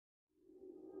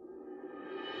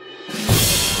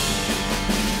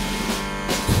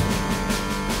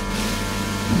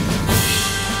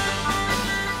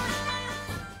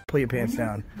Pull your pants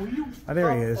down. Oh,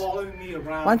 there he is. Why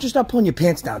Why don't you stop pulling your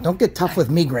pants down? Don't get tough with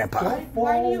me, Grandpa.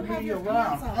 Why do you have your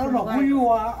pants off? I don't know who you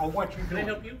are or what you do. Can I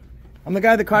help you? I'm the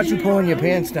guy that caught you pulling your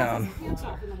pants down.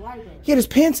 He had his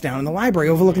pants down in the library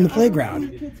overlooking the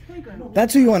playground.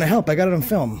 That's who you want to help. I got it on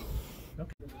film.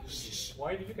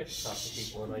 Why do you get to talk to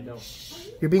people and I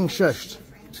don't? You're being shushed.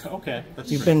 Okay, that's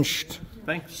You've great. been shushed.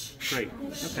 Thanks. Great.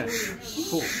 Okay.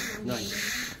 Cool.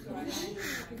 Nice.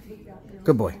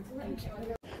 Good boy.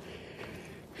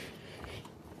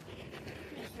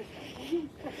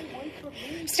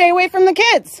 Stay away from the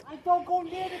kids. I don't go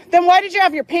near the Then why did you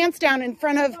have your pants down in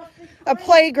front of a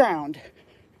playground?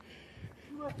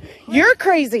 You're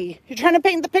crazy. You're trying to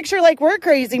paint the picture like we're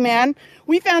crazy, man.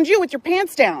 We found you with your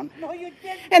pants down. No, you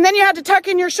didn't. And then you had to tuck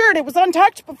in your shirt. It was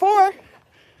untucked before.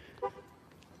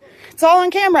 It's all on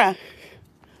camera.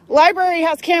 Library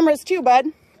has cameras too, bud.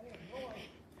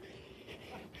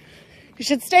 You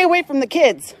should stay away from the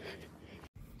kids.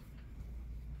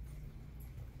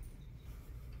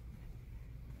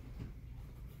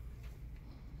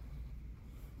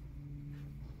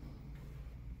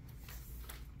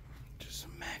 Just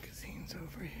some magazines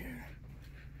over here.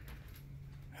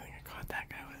 I think I caught that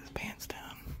guy with his pants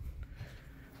down.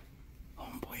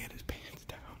 Homeboy had his pants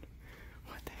down.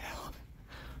 What the hell?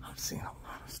 I've seen a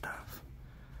lot of stuff.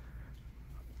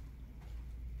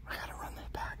 I gotta run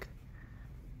that back.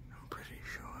 I'm pretty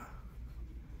sure.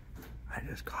 I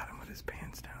just caught him with his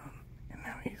pants down, and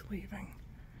now he's leaving.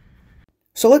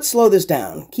 So let's slow this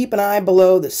down. Keep an eye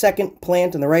below the second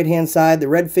plant on the right-hand side. The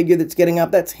red figure that's getting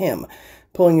up, that's him,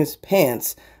 pulling his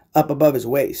pants up above his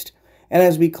waist. And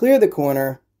as we clear the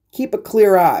corner, keep a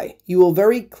clear eye. You will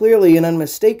very clearly and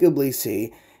unmistakably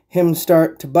see him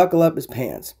start to buckle up his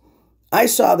pants. I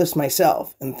saw this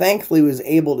myself, and thankfully was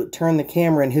able to turn the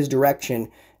camera in his direction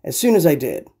as soon as I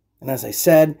did. And as I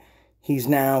said, he's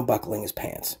now buckling his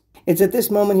pants. It's at this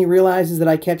moment he realizes that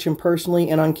I catch him personally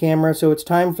and on camera, so it's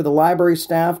time for the library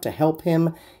staff to help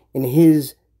him in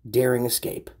his daring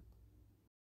escape.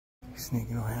 He's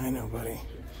sneaking away. I know, buddy.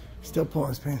 Still pulling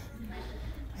his pants.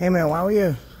 Hey, man, why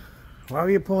were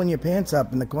you pulling your pants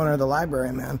up in the corner of the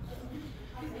library, man?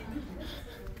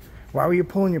 Why were you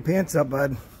pulling your pants up,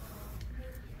 bud?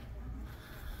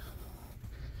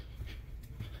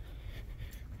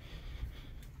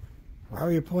 Why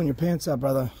were you pulling your pants up,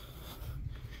 brother?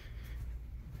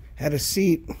 Had a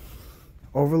seat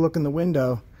overlooking the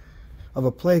window of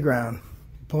a playground.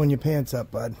 Pulling your pants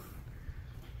up, bud.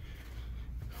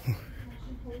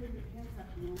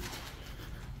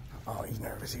 Oh, he's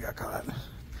nervous. He got caught.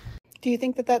 Do you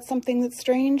think that that's something that's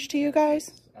strange to you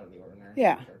guys? Out of the ordinary.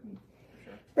 Yeah. Sure.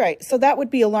 Sure. Right. So that would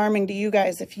be alarming to you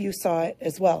guys if you saw it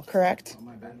as well, correct?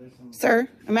 Sir,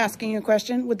 I'm asking you a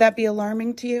question. Would that be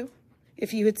alarming to you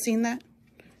if you had seen that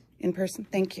in person?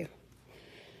 Thank you.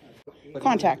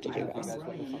 Contacted you guys.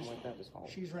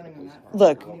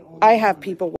 Look, I have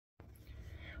people.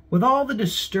 With all the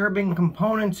disturbing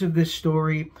components of this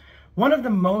story, one of the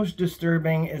most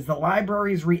disturbing is the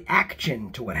library's reaction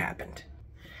to what happened.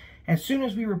 As soon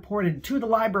as we reported to the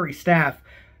library staff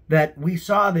that we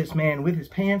saw this man with his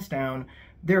pants down,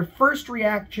 their first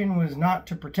reaction was not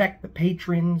to protect the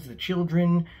patrons, the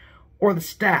children, or the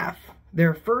staff.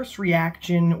 Their first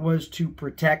reaction was to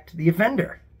protect the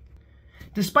offender.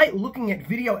 Despite looking at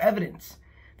video evidence,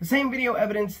 the same video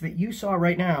evidence that you saw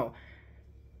right now,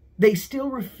 they still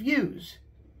refuse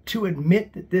to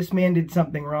admit that this man did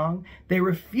something wrong. They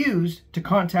refuse to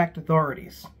contact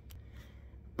authorities.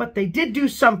 But they did do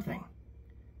something.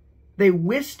 They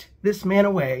whisked this man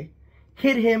away,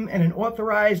 hid him in an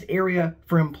authorized area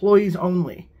for employees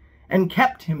only, and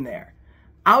kept him there,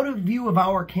 out of view of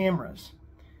our cameras.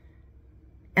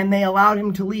 And they allowed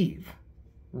him to leave,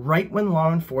 right when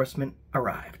law enforcement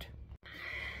arrived.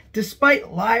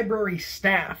 Despite library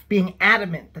staff being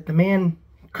adamant that the man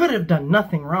could have done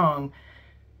nothing wrong,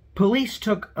 police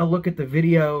took a look at the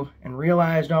video and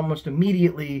realized almost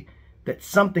immediately that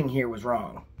something here was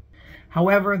wrong.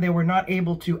 However, they were not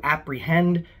able to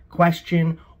apprehend,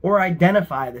 question, or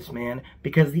identify this man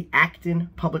because the Acton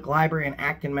Public Library in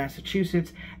Acton,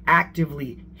 Massachusetts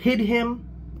actively hid him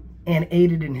and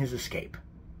aided in his escape.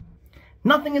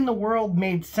 Nothing in the world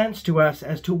made sense to us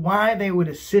as to why they would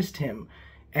assist him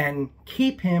and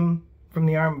keep him from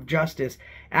the arm of justice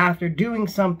after doing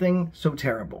something so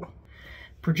terrible.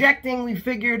 Projecting, we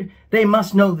figured they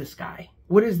must know this guy.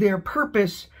 What is their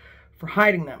purpose for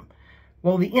hiding them?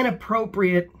 Well, the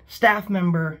inappropriate staff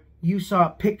member you saw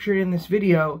pictured in this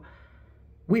video,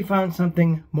 we found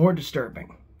something more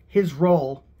disturbing. His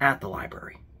role at the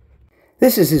library.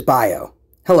 This is his bio.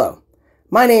 Hello.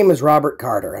 My name is Robert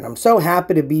Carter, and I'm so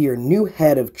happy to be your new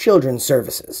head of Children's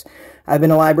Services. I've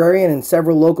been a librarian in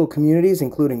several local communities,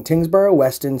 including Tingsboro,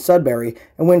 Weston, Sudbury,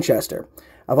 and Winchester.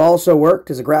 I've also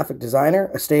worked as a graphic designer,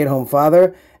 a stay-at-home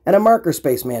father, and a marker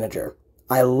space manager.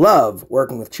 I love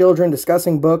working with children,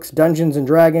 discussing books, Dungeons &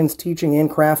 Dragons, teaching, and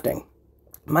crafting.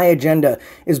 My agenda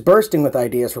is bursting with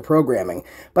ideas for programming,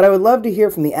 but I would love to hear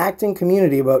from the Acton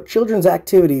community about children's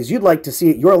activities you'd like to see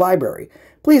at your library.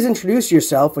 Please introduce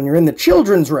yourself when you're in the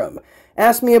children's room.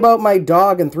 Ask me about my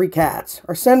dog and 3 cats,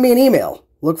 or send me an email.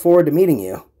 Look forward to meeting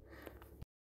you.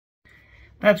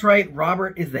 That's right,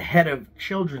 Robert is the head of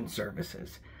Children's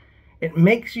Services. It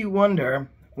makes you wonder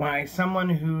why someone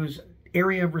whose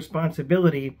area of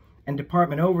responsibility and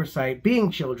department oversight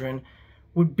being children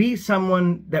would be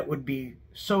someone that would be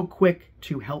so quick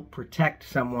to help protect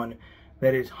someone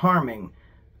that is harming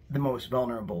the most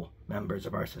vulnerable members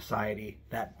of our society,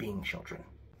 that being children.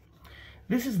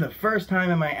 This is the first time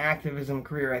in my activism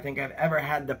career I think I've ever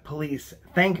had the police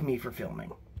thank me for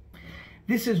filming.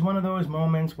 This is one of those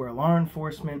moments where law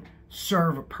enforcement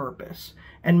serve a purpose,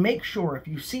 and make sure if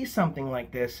you see something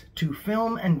like this to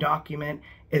film and document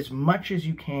as much as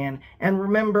you can and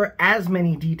remember as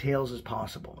many details as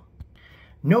possible.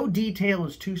 No detail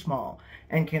is too small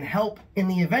and can help in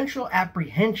the eventual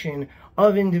apprehension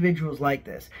of individuals like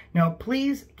this. Now,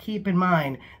 please keep in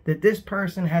mind that this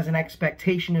person has an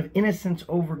expectation of innocence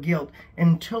over guilt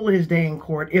until his day in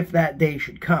court, if that day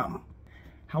should come.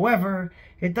 However,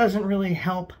 it doesn't really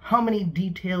help how many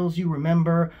details you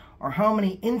remember or how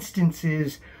many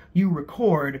instances you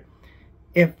record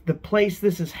if the place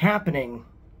this is happening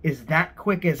is that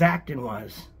quick as Acton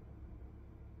was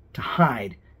to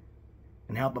hide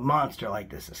and help a monster like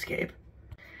this escape.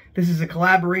 This is a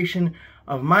collaboration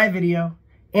of my video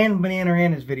and Banana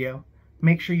Anna's video.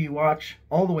 Make sure you watch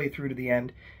all the way through to the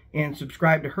end and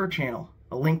subscribe to her channel.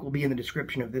 A link will be in the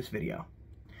description of this video.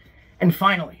 And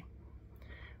finally,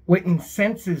 what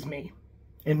incenses me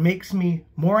and makes me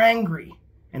more angry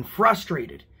and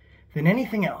frustrated than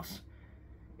anything else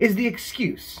is the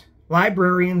excuse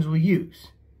librarians will use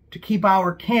to keep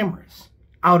our cameras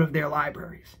out of their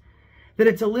libraries. That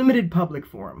it's a limited public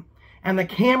forum, and the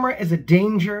camera is a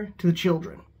danger to the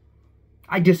children.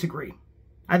 I disagree.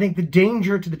 I think the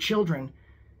danger to the children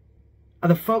are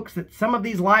the folks that some of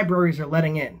these libraries are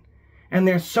letting in, and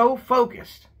they're so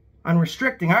focused on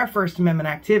restricting our First Amendment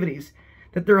activities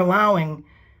that they're allowing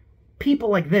people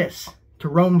like this to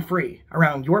roam free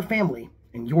around your family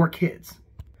and your kids.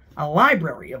 A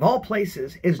library, of all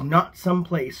places, is not some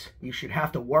place you should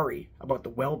have to worry about the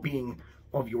well-being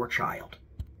of your child.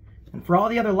 And for all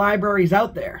the other libraries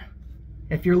out there,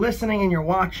 if you're listening and you're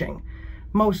watching,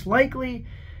 most likely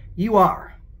you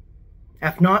are.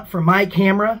 If not for my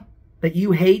camera that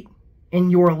you hate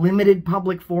in your limited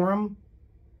public forum,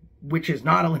 which is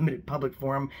not a limited public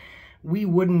forum, we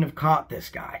wouldn't have caught this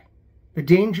guy. The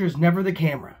danger is never the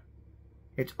camera.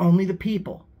 It's only the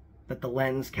people that the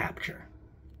lens capture.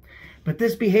 But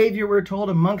this behavior, we're told,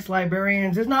 amongst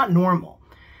librarians is not normal.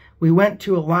 We went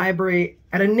to a library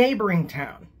at a neighboring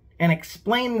town and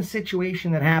explained the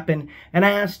situation that happened and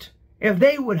asked if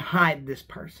they would hide this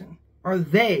person or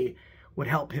they would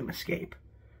help him escape.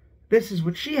 This is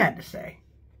what she had to say.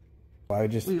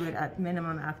 We would at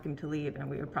minimum ask him to leave, and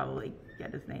we would probably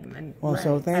get his name. And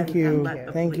Thank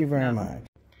you very much.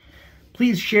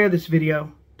 Please share this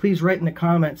video. Please write in the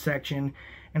comments section.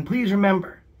 And please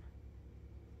remember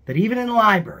that even in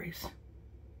libraries,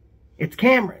 it's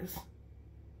cameras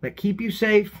that keep you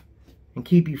safe and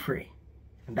keep you free.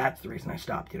 And that's the reason I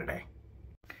stopped you today.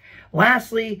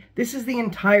 Lastly, this is the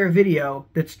entire video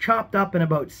that's chopped up in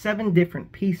about 7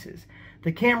 different pieces.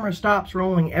 The camera stops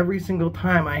rolling every single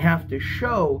time I have to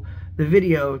show the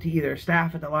video to either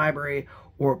staff at the library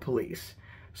or police.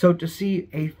 So to see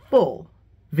a full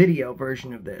video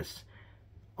version of this,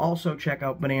 also check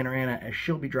out Banana Anna as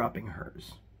she'll be dropping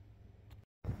hers.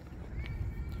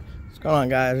 What's going on,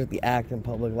 guys, at the Acton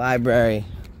Public Library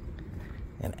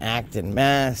in Acton,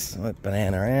 Mass. with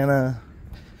Banana Anna.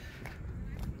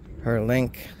 Her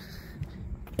link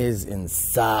is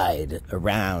inside,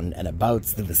 around, and about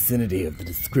the vicinity of the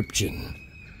description.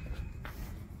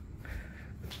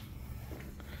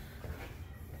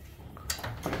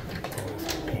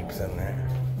 Peeps in there.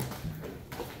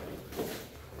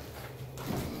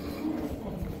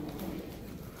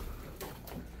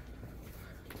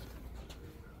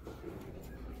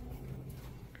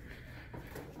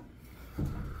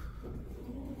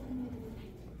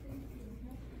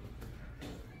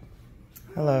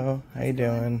 Hello, how you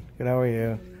doing? Good, how are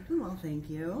you? Well, thank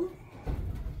you.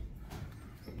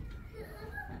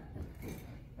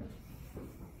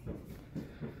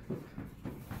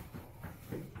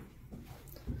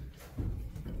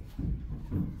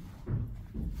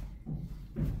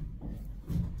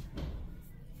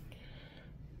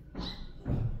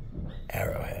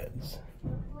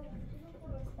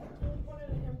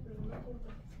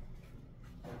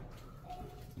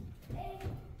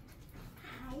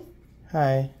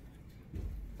 Hi.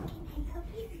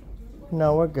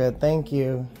 No, we're good. Thank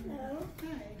you.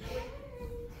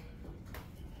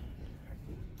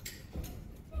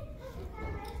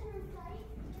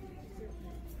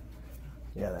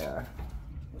 Yeah, they are.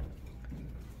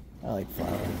 I like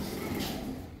flowers.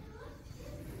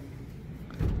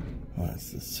 Oh,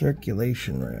 it's the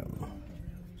circulation room.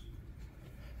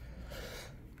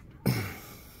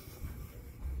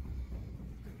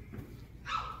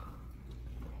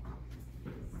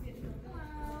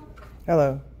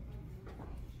 Hello.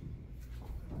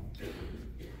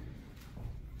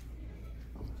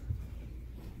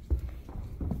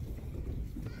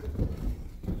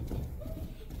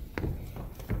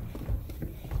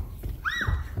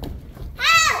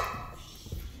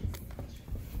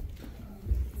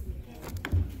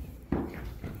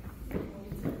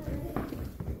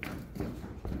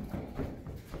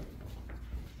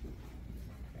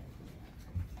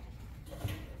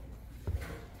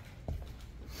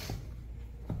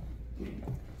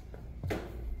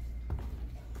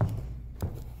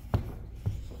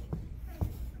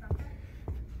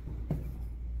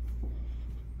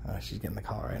 Oh, she's getting the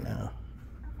call right now.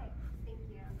 Okay, thank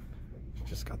you.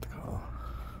 Just got the call.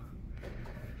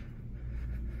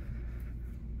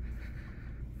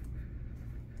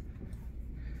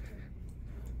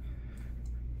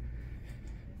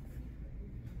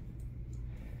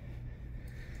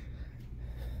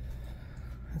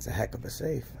 That's a heck of a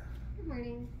safe. Good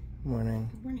morning. Morning.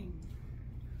 Good morning.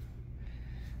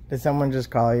 Did someone just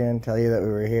call you and tell you that we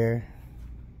were here?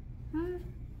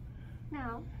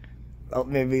 No. Oh,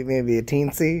 maybe a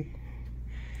teensy?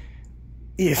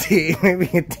 You see, maybe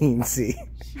a teensy.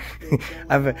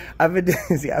 I've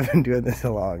been doing this a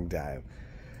long time.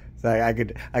 So I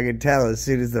could tell as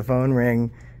soon as the phone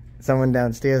rang, someone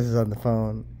downstairs was on the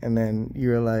phone, and then you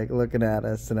were like looking at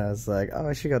us, and I was like,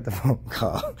 oh, she got the phone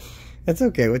call. That's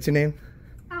okay. What's your name?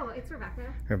 Oh, it's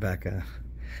Rebecca. Rebecca.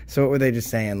 So what were they just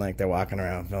saying? Like they're walking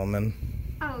around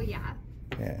filming? Oh, yeah.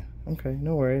 Yeah. Okay,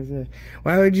 no worries.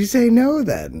 Why would you say no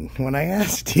then when I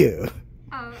asked you?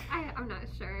 Oh, I'm not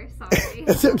sure. Sorry.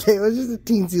 It's okay. It was just a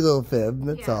teensy little fib.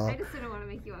 That's all. I just didn't want to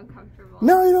make you uncomfortable.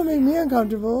 No, you don't make me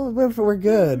uncomfortable. We're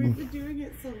good. We've been doing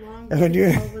it so long. I've been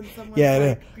doing- When someone's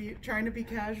yeah, like, trying to be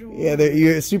casual. Yeah,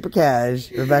 you're super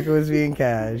cash. Rebecca was being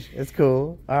cash. It's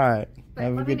cool. All right. But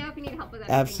Have a let me good. know if you need help with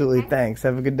anything. Absolutely. Okay? Thanks.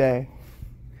 Have a good day.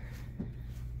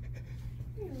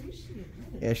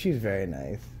 Yeah, she's very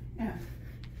nice. Yeah.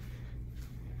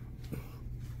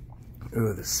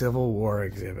 Ooh, the Civil War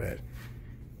exhibit.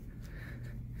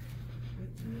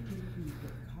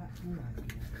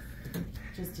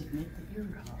 Just admit that you're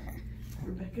wrong.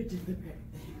 Rebecca did the right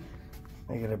thing.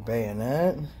 I get a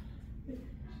bayonet. She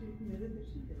admitted that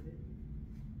she did it.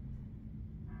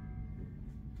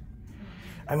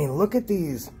 I mean, look at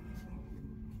these.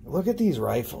 Look at these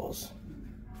rifles.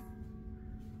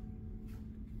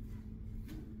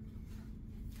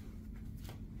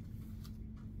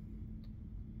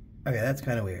 Okay, that's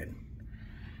kind of weird.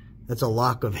 That's a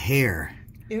lock of hair.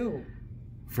 Ew.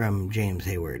 From James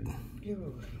Hayward.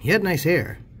 Ew. He had nice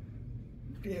hair.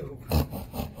 Ew.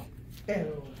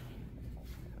 Ew.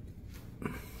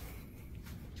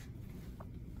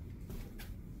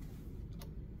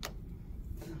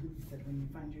 He said when you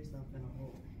find yourself in a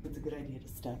hole, it's a good idea to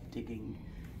stop digging.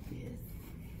 Yes.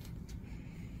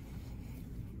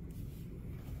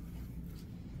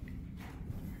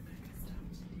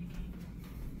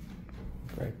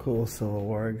 Very cool Civil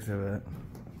War exhibit.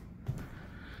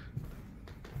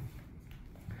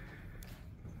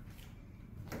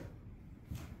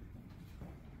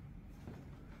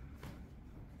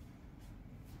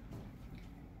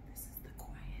 This is the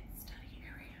quiet study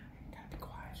area. You gotta be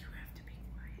quiet. You have to be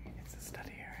quiet. It's a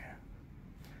study area.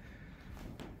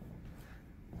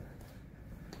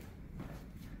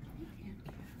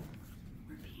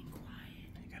 We're being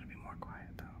quiet. You gotta be more quiet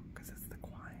though, because it's the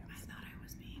quiet. I thought I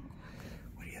was being quiet.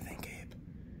 What do you think, Abe?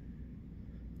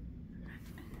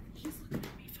 He's looking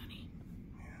at me funny.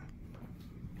 Yeah.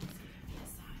 Give me a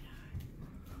side eye.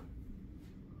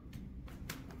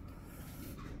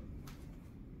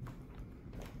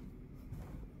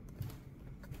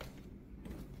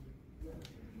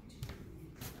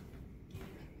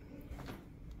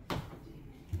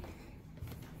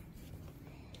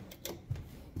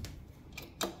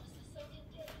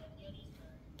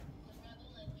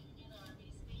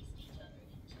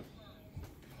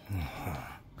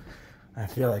 I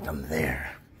feel like I'm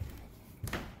there.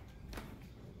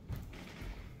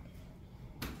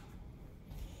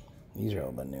 These are a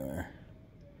little bit newer.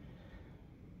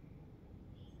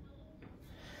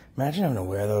 Imagine having to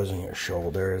wear those on your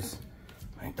shoulders.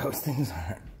 Like, those things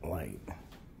aren't light.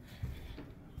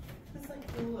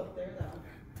 Look there, though.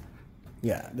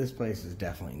 Yeah, this place is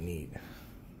definitely neat.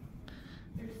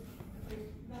 There's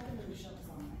nothing but the shelves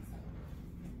on that side.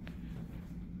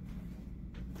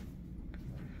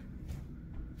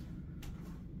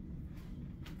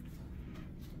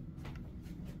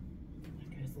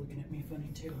 That guy's looking at me funny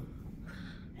too.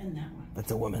 And that one.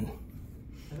 That's a woman.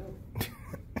 Oh.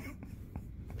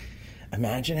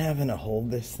 Imagine having to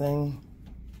hold this thing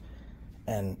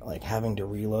and like having to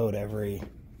reload every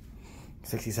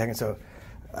 60 seconds. So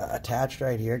attached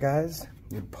right here, guys,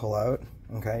 you pull out,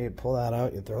 okay, you pull that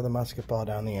out, you throw the musket ball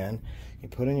down the end, you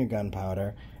put in your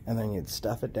gunpowder, and then you'd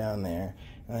stuff it down there,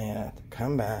 and then you have to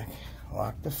come back,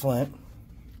 lock the flint,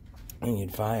 and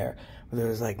you'd fire. But it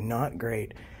was like not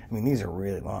great. I mean, these are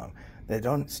really long. They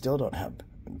still don't have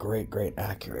great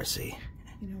accuracy.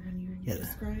 You know, when you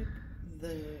describe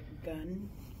the gun,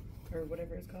 or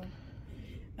whatever it's called,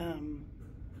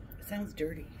 it sounds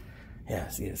dirty. Yeah,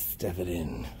 see, you stuff it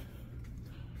in.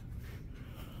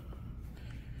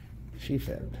 She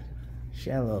fibbed. She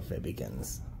had little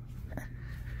fibbykins.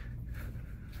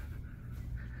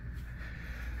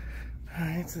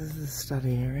 Alright, so this is the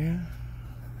study area.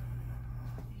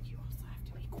 You also have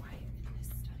to be quiet in this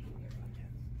study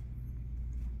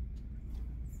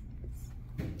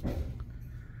area.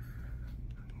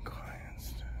 Quiet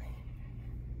study.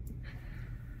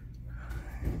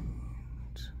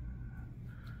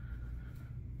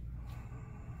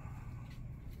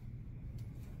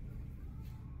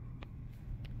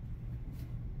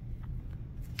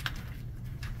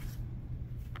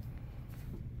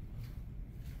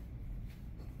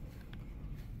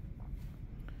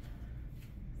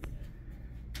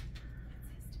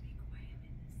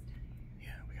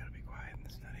 Yeah, we gotta be quiet in the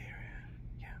study area.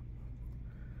 Yeah.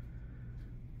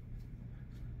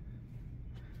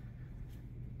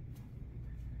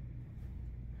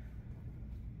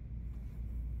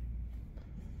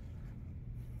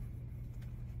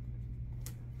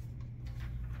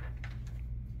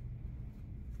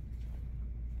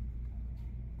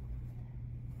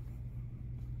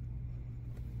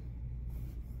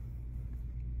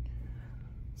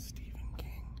 Stephen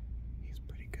King, he's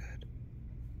pretty good.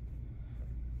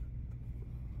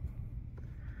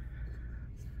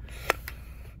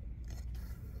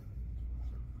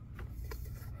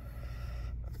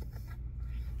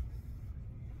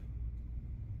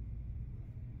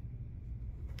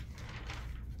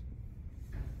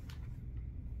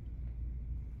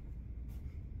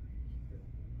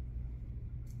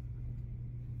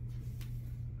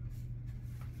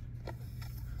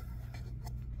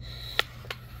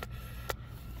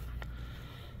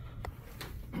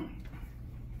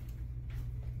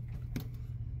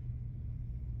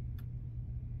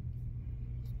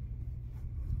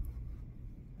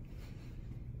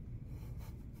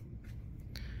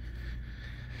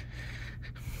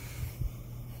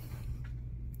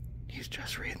 He's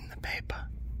just reading the paper.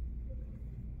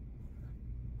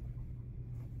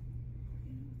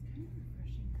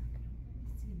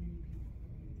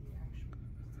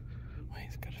 Well,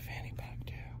 he's got a fanny pack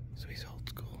too, so he's old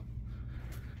school.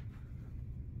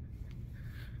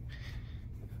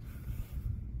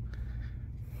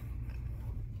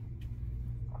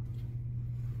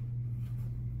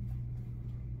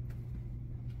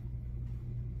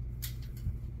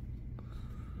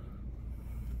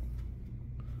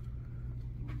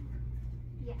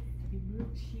 Yes. You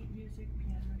moved sheet music,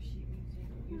 piano sheet music,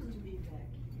 used to be back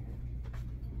here.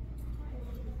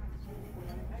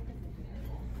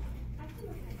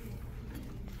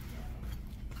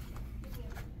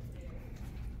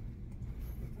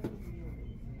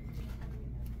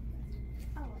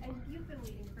 Oh, and you've been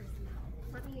waiting for some help.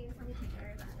 Let me take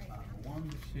care of that right now.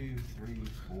 1, 2, 3,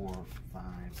 4, 5,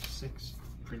 6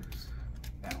 prints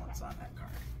balance on that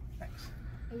card. Thanks.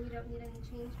 And you don't need any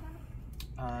change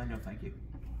back? No, thank you.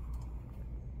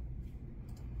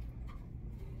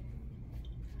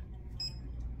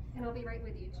 And I'll be right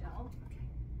with you, Jill.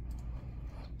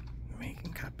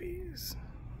 Making copies.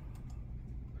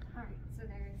 All right, so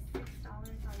there's $6 on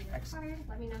your Excellent. card.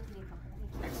 Let me know if you need help.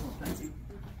 Excellent, thank you.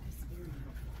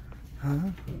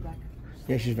 Huh?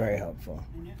 Yeah, she's very helpful.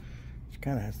 I know. She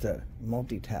kind of has to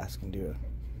multitask and do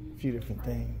a few different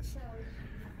things.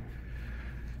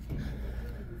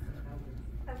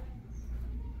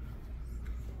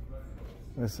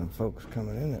 There's some folks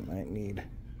coming in that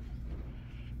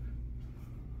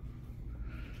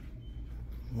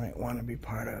might want to be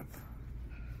part of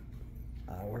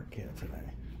our work here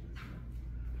today.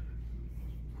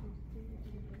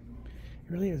 It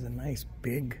really is a nice,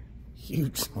 big,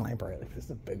 huge library. Like, this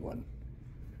is a big one.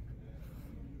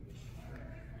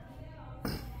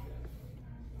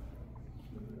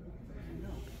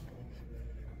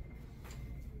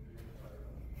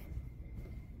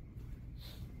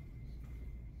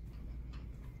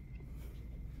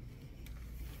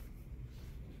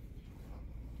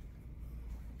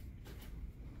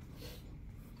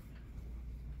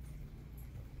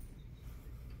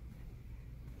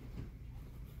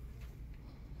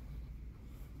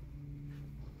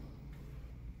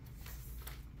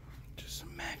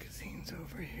 magazines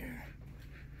over here.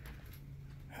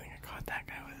 I think I caught that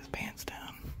guy with his pants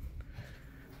down.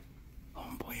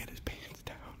 Homeboy had his pants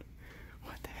down.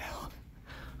 What the hell?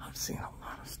 I've seen a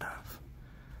lot of stuff.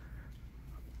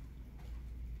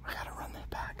 I gotta run that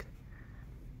back.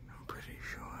 I'm pretty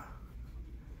sure.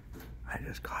 I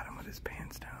just caught him with his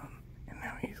pants down, and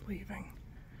now he's leaving.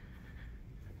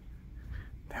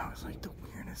 That was like the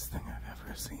weirdest thing I've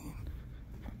ever seen.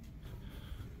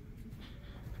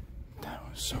 That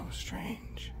was so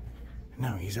strange.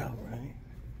 Now he's out, right?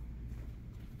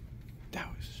 That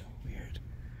was so weird.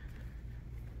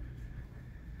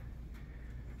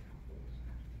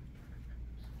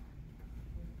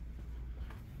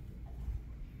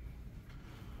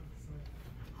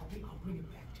 I'll bring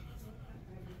it back to you.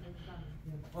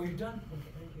 Oh, you're done? Okay,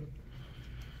 thank you.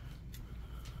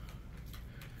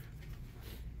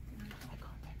 I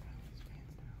caught that guy with his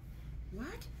pants down.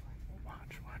 What?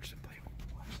 Watch the play.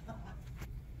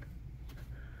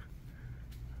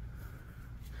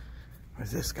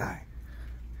 Where's this guy?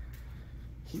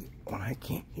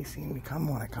 He seen me come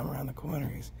when I come around the corner.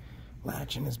 He's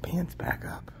latching his pants back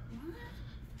up. What?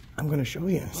 I'm gonna show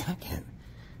you in a second.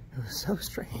 It was so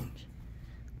strange.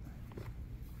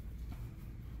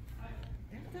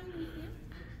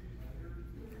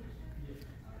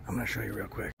 I'm gonna show you real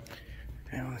quick.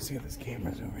 I want to see if this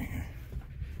camera's over here.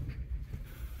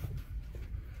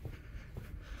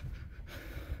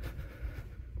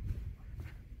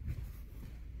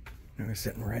 They were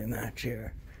sitting right in that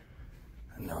chair.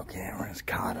 And no cameras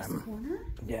caught him. Corner?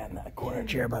 Yeah, in that corner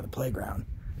chair by the playground.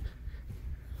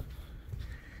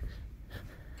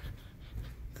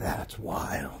 That's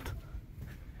wild.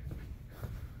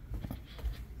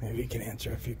 Maybe you can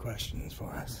answer a few questions for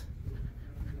us.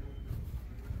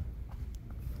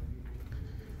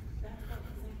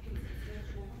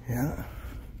 Yeah.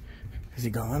 Is he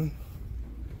gone?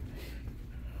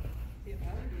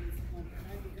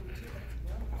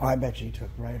 Oh, I bet you he took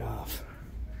right off.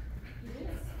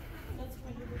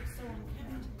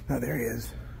 Oh, there he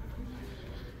is.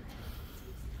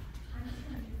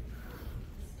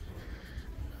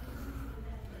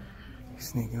 He's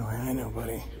sneaking away. I know,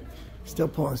 buddy. Still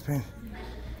pulling his pants.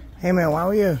 Hey, man, why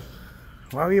were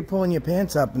you pulling your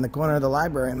pants up in the corner of the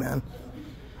library, man?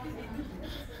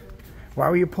 Why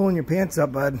were you pulling your pants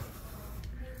up, bud?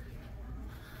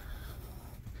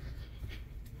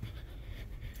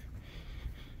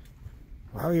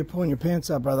 Why were you pulling your pants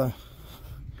up, brother?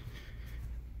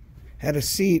 Had a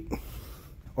seat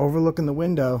overlooking the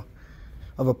window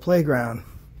of a playground.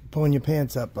 Pulling your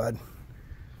pants up, bud.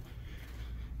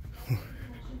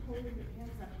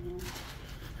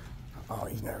 Oh,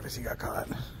 he's nervous. He got caught.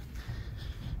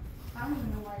 I don't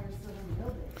even know why you're still in the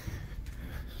building.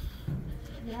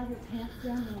 You have your pants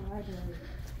down in the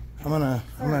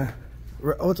library.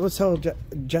 Let's tell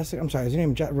Jessica, I'm sorry, is your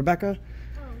name Rebecca?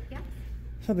 Oh, yeah.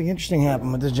 Something interesting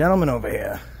happened with this gentleman over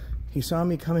here. He saw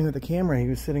me coming with the camera. He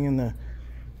was sitting in the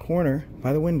corner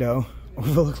by the window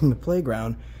overlooking the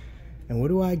playground. And what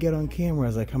do I get on camera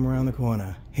as I come around the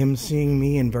corner? Him seeing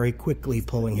me and very quickly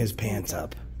pulling his pants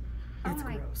up. It's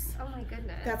gross. Oh my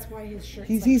goodness. That's why his shirt's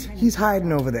He's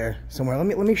hiding over there somewhere.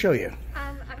 Let me show you.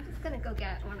 I'm just gonna go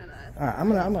get one of those. All right,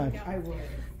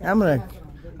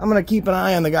 I'm gonna keep an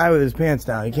eye on the guy with his pants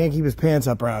down. He can't keep his pants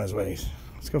up around his waist.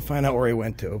 Let's go find out where he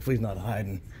went to. Hopefully he's not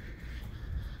hiding.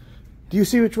 Do you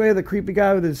see which way the creepy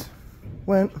guy with his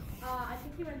went? I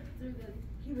think he went through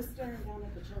he was staring down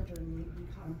at the children and we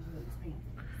caught him through his pants.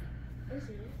 Are you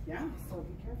serious? Yeah, so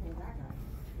be careful with that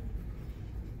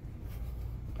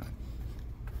guy.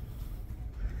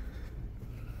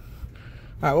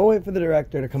 All right, we'll wait for the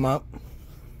director to come up.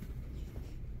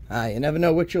 You never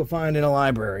know what you'll find in a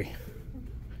library.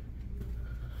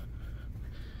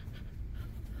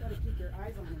 Gotta keep your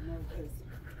eyes on him though, because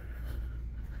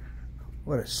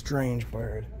What a strange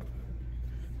bird.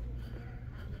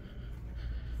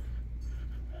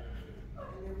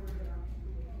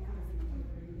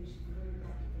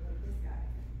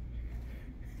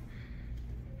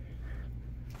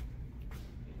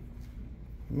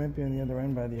 He might be on the other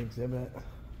end by the exhibit.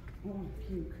 oh,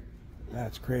 puke.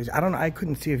 That's crazy. I don't know. I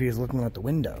couldn't see if he was looking out the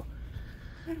window.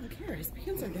 I don't care. His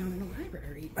pants are down in a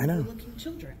library. I know. Overlooking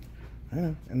children. I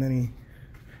know. And then he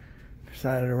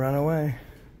decided to run away.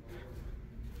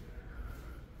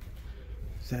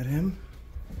 Is that him?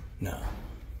 No.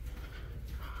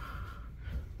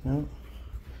 No.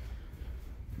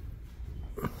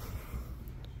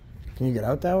 Can you get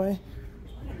out that way?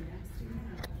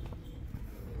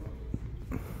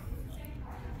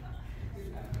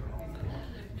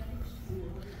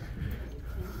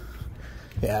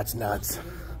 Yeah, it's nuts.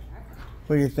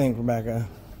 What do you think, Rebecca?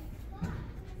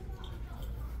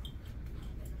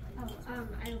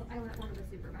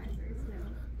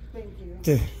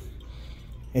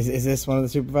 Is this one of the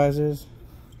supervisors?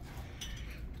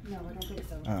 No, I don't think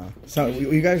so. Oh. So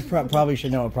you guys probably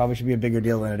should know. It probably should be a bigger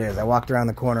deal than it is. I walked around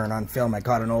the corner and on film I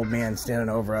caught an old man standing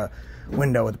over a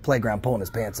window with a playground pulling his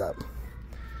pants up.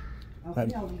 I'll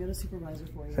get a supervisor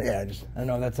for you. Yeah, I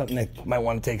know that's something they might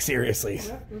want to take seriously.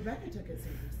 Rebecca took it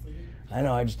seriously. I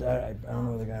know, I don't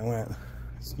know where the guy went.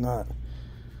 It's not.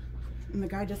 And the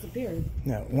guy disappeared.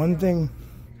 Yeah, one thing,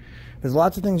 there's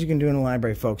lots of things you can do in the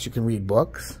library, folks. You can read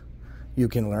books. You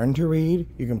can learn to read.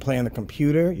 You can play on the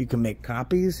computer. You can make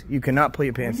copies. You cannot pull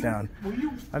your pants down.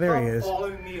 Oh, there he is.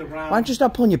 Why don't you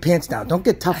stop pulling your pants down? Don't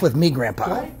get tough with me,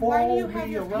 Grandpa. Why do you have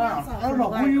your pants off? I don't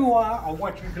know who you are or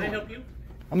what you're doing. Can I help you?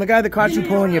 I'm the guy that caught you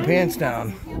pulling your pants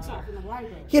down.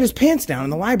 He had his pants down in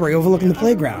the library overlooking the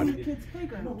playground.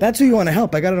 That's who you want to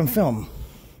help. I got it on film.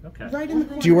 Okay.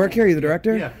 Do you work here? Are you the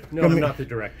director? Yeah. No, I'm not the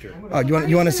director. Oh,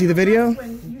 you want to see the video?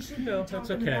 No, that's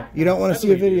okay. You don't want to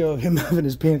see a video of him having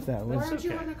his pants down. Why aren't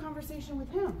you having a conversation with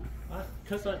him?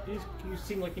 Because you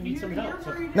seem like you need some help.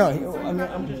 So No,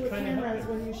 I'm just trying to help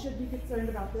you. When you should be concerned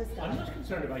about this guy. I'm not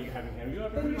concerned about you having him. You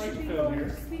have Then every you right should to be film going here.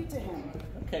 to speak to him.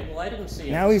 Okay, well, I didn't see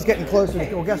him. now he's getting closer.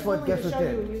 Well, guess what? Guess what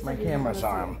did? My camera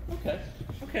saw him. Okay.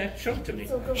 Okay, show it to me.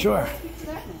 Sure. Speak to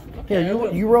that man.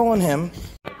 Here, you roll on him.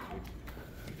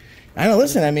 I know.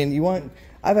 Listen, I mean,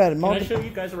 I've had Can I show you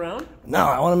guys around? No,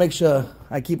 I want to make sure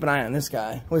I keep an eye on this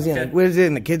guy. Was he? Okay. Was it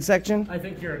in the kids section? I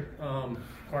think your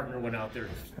partner went out there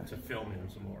to film him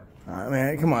some more.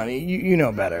 Man, come on, you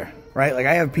know better, right? Like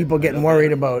I have people getting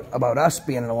worried about us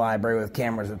being in the library with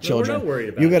cameras with children. we're not worried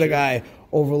about you got a you. guy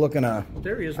overlooking a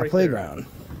playground.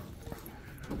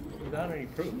 Without any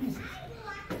proof.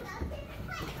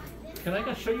 Can I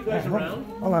go show you guys around?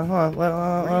 Hold on.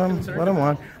 Let him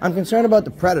on. I'm concerned about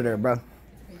the predator, bro.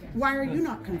 Why are you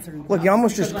not concerned? Look, he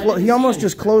almost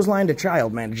just clotheslined a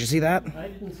child, man. Did you see that? I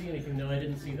didn't see anything. No, I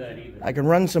didn't see that either. I can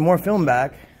run some more film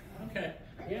back. Okay.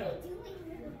 Yeah.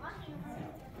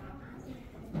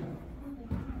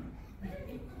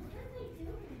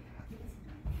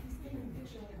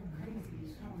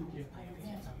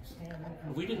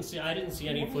 We didn't see. I didn't see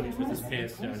any footage with his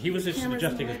pants down. He was just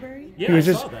adjusting his. Yeah, I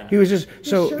saw that. He was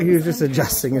just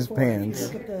adjusting his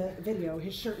pants. Look at the video.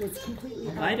 His shirt was completely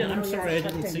out. I'm sorry, I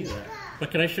didn't see that.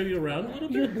 But can I show you around a little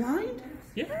bit? You're blind?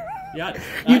 Yeah. Yeah.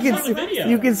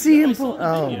 You can see him pull.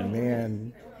 Oh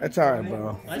man, that's all right,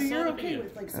 bro. I saw the video.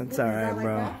 That's all right,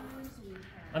 bro.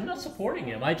 I'm not supporting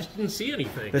him. I just didn't see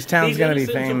anything. This town's gonna be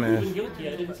famous. Proven guilty.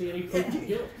 I didn't see any proof of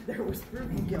guilt. There was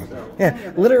proven guilt.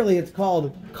 Yeah, literally, it's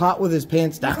called "Caught with His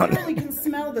Pants You Down." literally can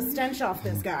smell the stench off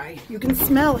this guy. You can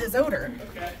smell his odor.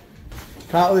 Okay.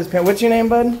 Caught with his pants. What's your name,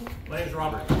 bud? My name's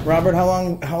Robert. Robert. How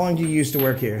long do you used to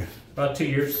work here? About 2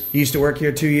 years. You used to work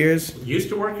here 2 years? Used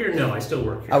to work here? No, I still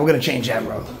work here. We're gonna change that,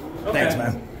 bro. Okay. Thanks,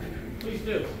 man. Please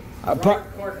do.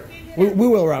 Carter. We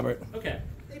will, Robert. Okay.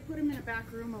 They put him in a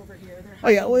back room over here. Oh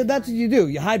yeah, well that's what you do.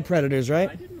 You hide predators, right?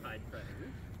 I didn't hide predators.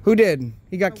 Who did?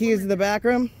 He got keys to the back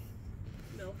room?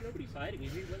 No, nobody's hiding.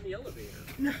 He went in the elevator.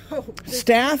 No.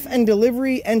 Staff and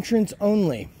delivery entrance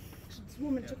only. This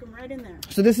woman took him right in there.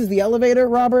 So this is the elevator,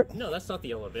 Robert? No, that's not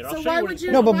the elevator. So I'll show why you would where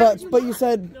you? No, why would but you not?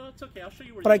 said. No, it's okay. I'll show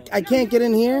you where. But I can't get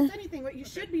in here. Anything. What you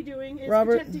should be doing is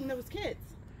Robert? protecting those kids.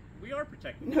 We are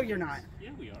protecting. No, you're not. Yeah,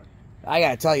 we are. I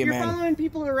gotta tell you, You're man. following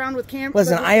people around with cameras.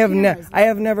 Listen, I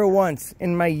have never once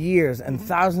in my years and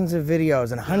thousands of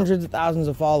videos and hundreds of thousands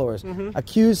of followers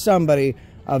accused somebody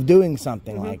of doing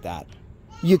something like that.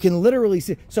 You can literally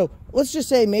see. So let's just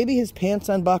say maybe his pants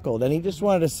unbuckled and he just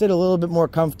wanted to sit a little bit more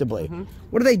comfortably.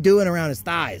 What are they doing around his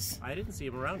thighs? I didn't see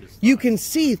him around his thighs. You can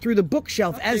see through the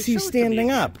bookshelf Okay, as show he's it to me standing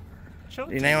again. up. Show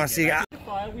it You to know, me I see. again.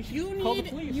 We should call the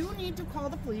police. You need to call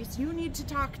the police. You need to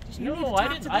talk. You No, need to I talk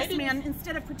didn't- to I this didn't- man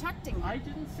instead of protecting him. I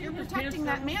didn't see You're his protecting pants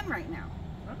that down. man right now.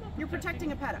 I'm not You're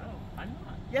protecting a pedo. No, I'm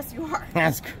not. Yes, you are.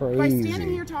 That's By crazy. standing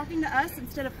here talking to us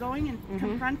instead of going and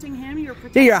confronting him, you're Yeah,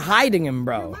 protecting. you're hiding him, You're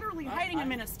bro. literally hiding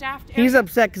him in a staffed area. He's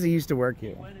upset because he used to work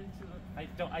here. Went into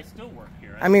the, I still work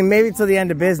here. I mean, maybe till the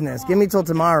end of business. Give me till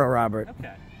tomorrow, Robert.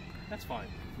 Okay, that's fine.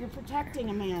 You're protecting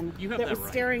a man You have that that was right.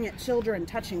 staring at children,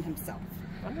 touching himself.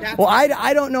 That's Well,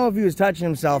 I don't know if he was touching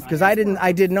himself because I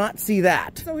did not see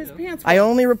that. so his pants. I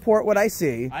only report what I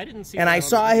see. I didn't see And that I on the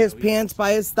saw video his either. pants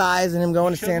by his thighs and him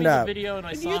going to Showed stand me the up. video and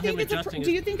I do saw you him think it's adjusting.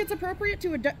 do you think it's appropriate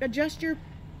to adjust your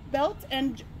belt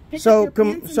and pick So, up your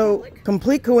pants in public?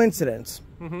 complete coincidence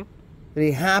that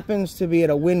he happens to be at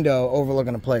a window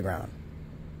overlooking a playground.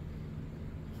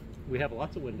 We have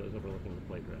lots of windows overlooking the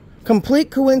playground. Complete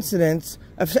coincidence.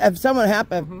 If someone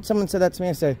if someone said that to me,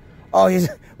 I say, "Oh,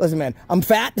 listen, man, I'm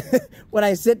fat. When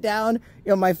I sit down,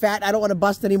 my fat. I don't want to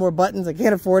bust any more buttons. I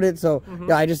can't afford it, so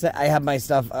I have my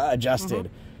stuff adjusted."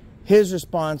 his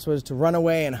response was to run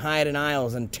away and hide in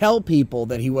aisles and tell people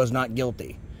that he was not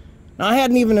guilty. Now, I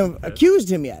hadn't even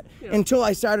accused him yet until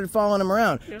I started following him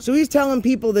around. So he's telling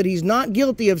people that he's not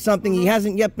guilty of something he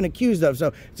hasn't yet been accused of.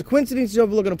 So it's a coincidence he's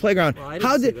overlooking a playground. Well,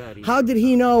 how did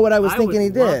he know what I was thinking he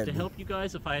did? I would love to help you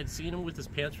guys. If I had seen him with his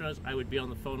pants around, I would be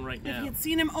on the phone right now. If you'd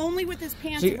seen him only with his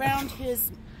pants around his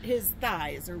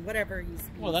thighs or whatever he's...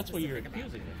 Well, that's what you're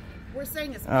accusing him. We're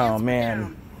saying his pants were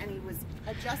down, and he was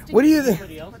adjusting... What do you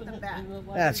think? Back.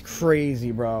 That's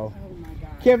crazy, bro. Oh my God.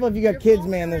 Careful if you got kids,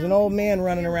 man. There's an old man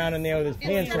running around in there with his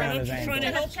pants around his I'm trying to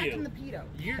ankles. help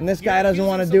you. And this guy doesn't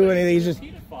want to do anything. He's just...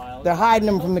 They're hiding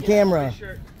him from the camera.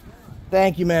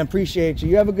 Thank you, man. Appreciate you.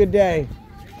 You have a good day.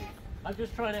 I'm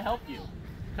just trying to help you.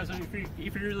 Because if he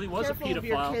really was Careful a pedophile... of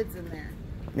your kids in there.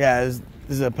 Yeah,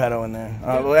 there's a pedo in there.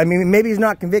 I mean, maybe he's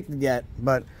not convicted yet,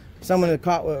 but someone that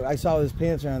caught... I saw his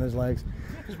pants around his legs.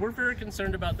 Because we're very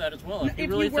concerned about that as well. If you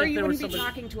were, you wouldn't be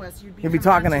talking to us. You'd be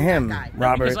talking to him,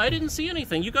 Robert. Because I didn't see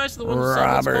anything. You guys are the ones who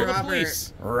said, let's call the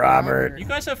police. Robert. You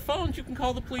guys have phones. You can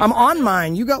call the police. I'm on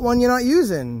mine. You got one you're not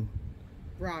using.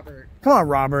 Robert. Come on,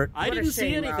 Robert. I didn't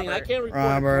see anything. I can't report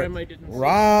a crime I didn't see.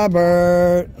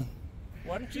 Robert.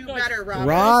 Why don't you do better, Robert.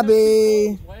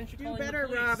 Robbie. Why don't you do better,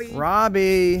 Robbie.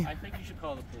 Robbie. I think you should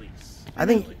call the police. I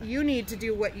think you need to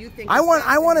do what you think. I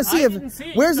want to see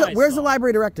if where's the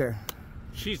library director?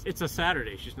 It's a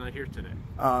Saturday. She's not here today.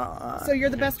 So you're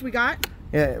the best we got?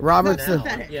 Yeah, Robert's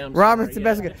the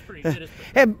best.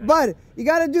 Hey, bud, you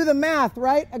got to do the math,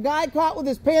 right? A guy caught with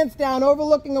his pants down,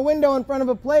 overlooking a window in front of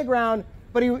a playground,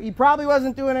 but he probably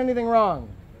wasn't doing anything wrong.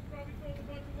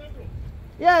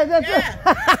 Yeah, that's it.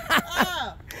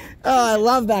 Oh, I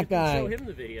love that guy. Show him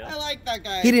the video. I like that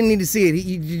guy. He didn't need to see it. Did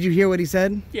you hear what he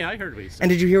said? Yeah, I heard what he said.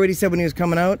 And did you hear what he said when he was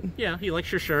coming out? Yeah, he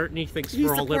likes your shirt and he thinks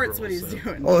we're all liberals. He supports what he's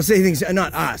doing. Oh, so he thinks,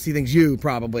 not us, he thinks you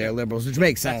probably are liberals, which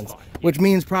makes sense. Which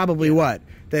means probably what?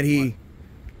 That he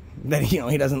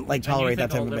doesn't tolerate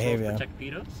that type of behavior. Protect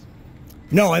pedos?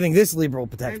 No, I think this liberal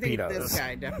protects pedos. This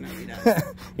guy definitely does.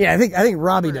 Yeah, I think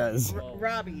Robbie does.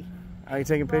 Robbie. Are you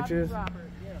taking pictures? Robert,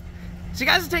 yeah. So you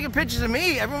guys are taking pictures of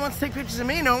me. Everyone wants to take pictures of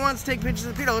me. No one wants to take pictures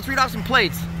of pedo. Let's read off some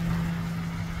plates.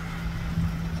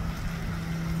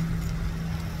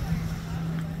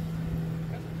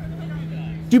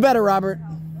 Do better, Robert.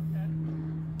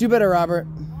 Do better, Robert.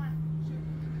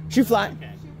 Shoot fly.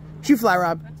 Okay. Shoot fly,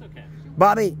 Rob. That's okay.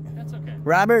 Bobby. That's okay.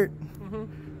 Robert.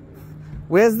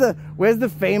 Where's the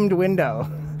famed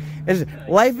window?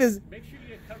 Life is... Make sure you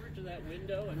get coverage of that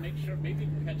window and make sure maybe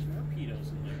you can catch more pedos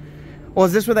in there. Well,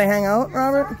 is this where they hang out,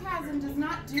 Robert? Sarcasm does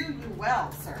not do you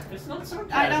well, sir. It's not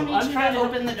sarcasm. I don't need you to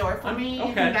open the door for me.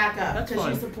 You can back up because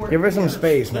you support. Give her some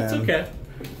space, man. That's okay.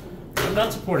 I'm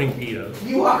not supporting pedos.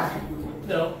 You are.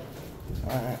 No.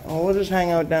 Alright, well, we'll just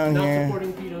hang out down Not here.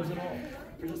 supporting pedos at all.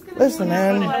 Listen,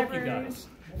 man. I'm trying to help you guys.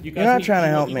 You're not trying to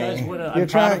help me.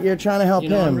 You're trying to help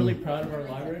him. I'm really proud of our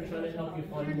library. I'm trying to help you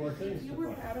find more things. If you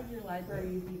were proud of your library,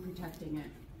 you'd be protecting it.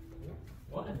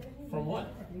 What? From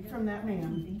what? From that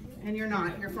man. And you're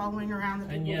not. You're following around the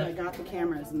people that got the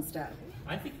cameras instead.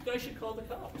 I think you guys should call the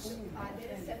cops.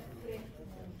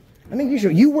 I think you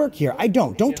should. You work here. I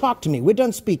don't. Don't talk to me. We're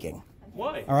done speaking.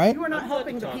 Why? All right? You are not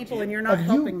helping the people, and you're not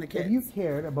helping the kids. If you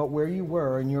cared about where you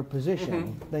were and your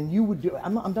position, then you would do.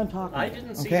 I'm done talking. I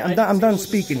didn't see. Okay, I'm done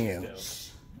speaking to you.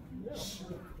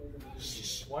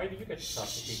 Why do you get to talk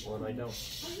to people and I don't?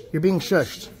 You're being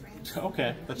shushed.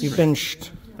 Okay, that's You've great. been shushed.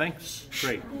 Thanks.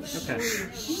 Great. Okay.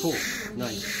 Cool.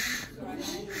 Nice.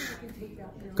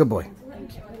 Good boy.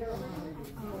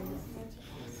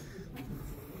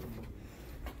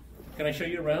 Can I show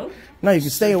you around? No, you can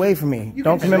stay away from me.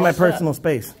 Don't come in my personal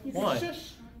space. Why?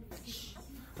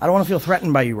 I don't want to feel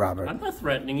threatened by you, Robert. I'm not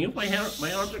threatening you. My arms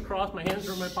are crossed. My hands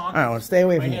are in my pocket. All right, well, stay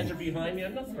away from My hands me. are behind me.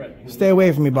 I'm not threatening you. Stay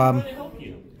away from me, Bob. I'm trying to help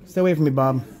you. Stay away from me,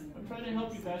 Bob. I'm trying to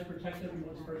help you guys protect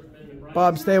everyone's First Amendment rights.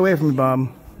 Bob, stay away from me, Bob.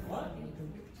 What?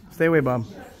 Stay away, Bob.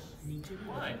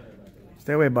 Why?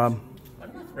 Stay away, Bob.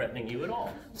 I'm not threatening you at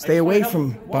all. Stay away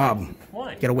from Bob.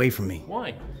 Why? Get away from me.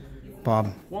 Why?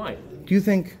 Bob, Why? do you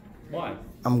think Why?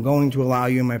 I'm going to allow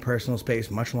you in my personal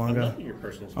space much I'm longer? not in your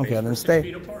personal space. Okay, We're then 6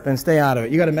 feet apart. stay out of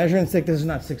it. You got a measuring stick. This is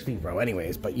not 6 feet, bro.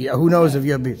 Anyways, but yeah, who knows if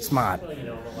you'll be smart. Well, you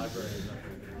know, I'm a librarian.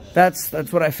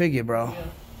 That's what I figured, bro.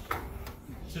 Yeah.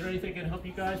 Is there anything I can help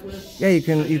you guys with? Yeah, you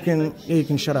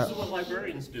can shut up. This is what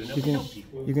librarians do. No, You can help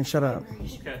people. you can shut up.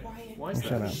 Okay. Why is that?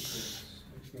 Shut up.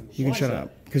 You can shut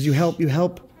up because you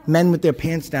help men with their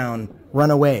pants down run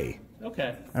away.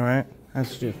 Okay. All right.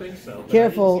 That's true. think so, but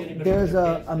Careful, I didn't see anybody there's with their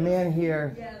a pants down. man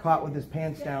here caught with his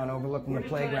pants down overlooking the We're just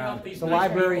trying to playground. help these The nice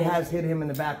library people. has hid him in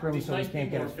the back room These so he nice can't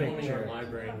people get are his filming our picture.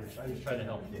 library, and I'm just trying to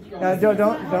help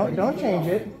them. Don't change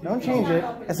it. Don't change it.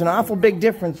 It's an awful big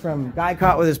difference from guy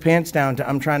caught with his pants down to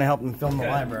I'm trying to help him film the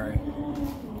library.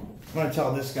 I'm gonna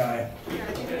tell this guy.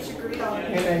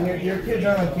 And then your kids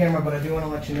aren't on camera, but I do want to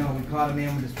let you know we caught a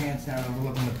man with his pants down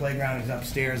overlooking the playground. He's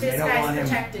upstairs. They don't want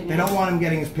him. They don't want him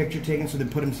getting his picture taken, so they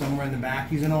put him somewhere in the back.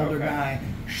 He's an older guy,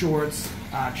 shorts,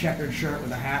 checkered shirt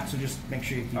with a hat. So just make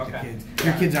sure you keep the kids.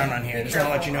 Your kids aren't on here. Just want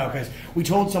to let you know because we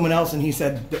told someone else, and he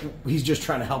said that he's just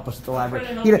trying to help us at the library.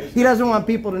 He doesn't want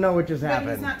people to know what just But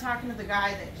happened. he's not talking to the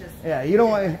guy that just. Yeah, you don't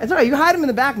want. It's all right. You hide him in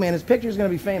the back, man. His picture's gonna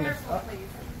be famous. Careful, please.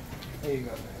 There you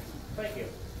go. Thank you.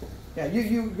 Yeah,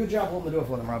 you good job holding the door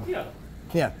for them, Rob. Yeah.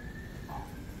 Yeah.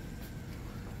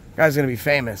 Guy's gonna be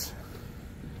famous.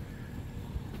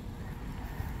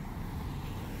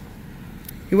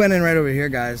 He went in right over here,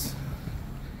 guys.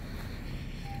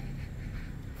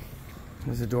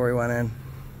 There's the door he went in.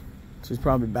 So he's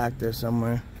probably back there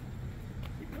somewhere.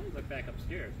 He probably went back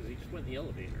upstairs because he just went in the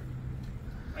elevator.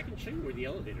 I can show you where the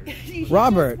elevator is.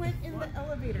 Robert. Went in the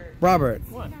elevator. Robert,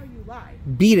 What? Now you lie.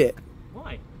 beat it.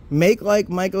 Why? Make like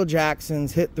Michael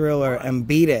Jackson's Hit Thriller and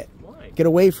beat it. Why? Get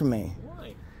away from me.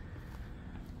 Why?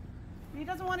 He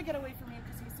doesn't want to get away from you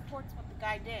because he supports what the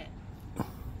guy did.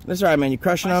 That's all right, man. You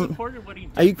crushing I on? supported what he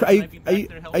did. Are you I'd be back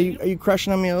there helping are you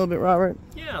crushing on me a little bit, Robert?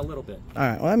 Yeah, a little bit. All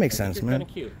right. Well, that makes sense, You're man. kind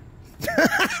of cute.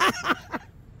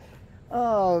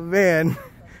 Oh man,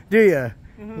 do you?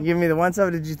 You give me the one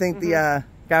side. Did you think the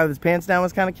guy with his pants down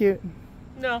was kind of cute?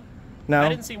 No. No. I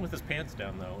didn't see him with his pants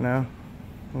down though. No.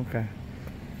 Okay.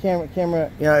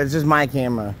 Camera. Yeah, it's just my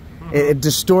camera. It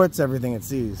distorts everything it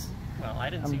sees. Well, I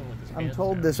didn't see him with his I'm pants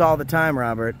told down. this all the time,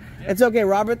 Robert. Yeah. It's okay.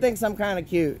 Robert thinks I'm kind of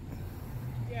cute.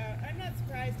 Yeah, I'm not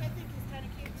surprised. I think he's kind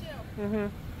of cute too. Mm-hmm.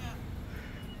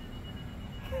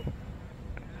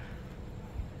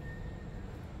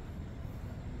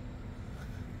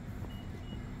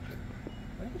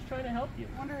 I'm just trying to help you.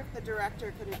 I wonder if the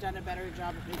director could have done a better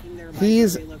job of making their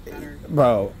He's, library look better.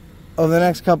 bro, over the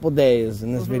next couple days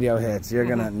and this video hits, you're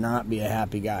gonna not be a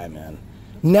happy guy, man.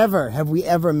 Never have we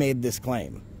ever made this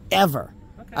claim. Ever.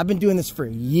 Okay. I've been doing this for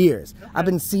years. Okay. I've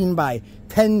been seen by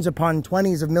tens upon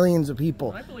 20s of millions of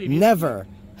people. I believe you. Never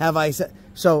have I said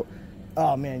so.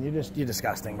 Oh man, you're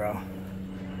disgusting, bro.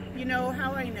 You know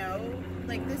how I know?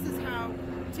 Like, this is how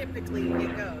typically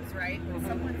it goes, right? When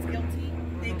someone's guilty,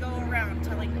 they go around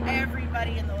telling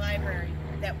everybody in the library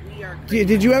that we are crazy.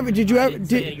 Did you ever I didn't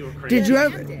say you were crazy.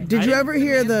 did you ever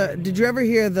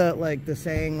hear the like the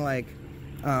saying like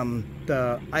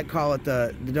I call it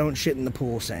the don't shit in the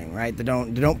pool saying, right? The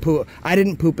don't poop. I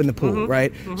didn't poop in the pool,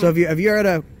 right? So if you're at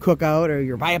a cookout or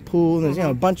you're by a pool and there's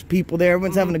a bunch of people there,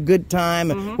 everyone's having a good time.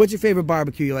 What's your favorite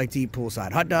barbecue you like to eat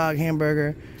poolside? Hot dog,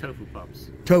 hamburger, Tofu pups.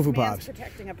 tofu Man's pops.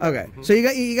 protecting a Okay, so you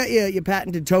got your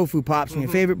patented tofu pops from your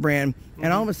favorite brand,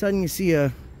 and all of a sudden you see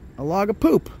a log of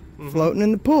poop floating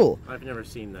in the pool, I've never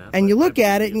seen that. and you but look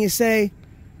at it and you say,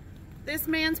 This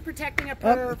man's protecting a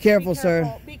perv. careful, Be sir.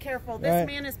 careful. Be careful. This Right.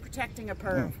 man is protecting a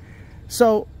perv.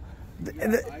 so.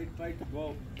 I'd like to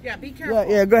go. Yeah, be careful.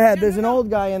 Yeah, go ahead. No, There's no, an no.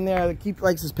 old guy in there that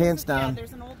likes his pants Yeah, down.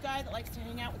 there's an old guy that likes to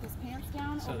hang out with his pants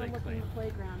down So they overlooking claim. the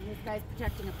playground. This guy's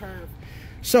protecting a perv.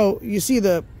 So you see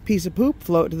the piece of poop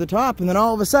float to the top, and then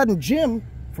all of a sudden, Jim,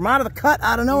 from out of the cut,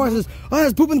 out of nowhere, says, "Oh,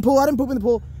 there's poop in the pool. I didn't poop in the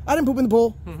pool. I didn't poop in the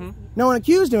pool." No one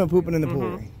accused him of pooping in the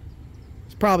pool.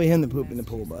 It's probably him that pooped in the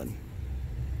pool, bud.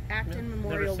 Acton never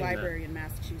Memorial seen that. Library in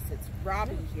Massachusetts.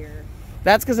 Robbie here.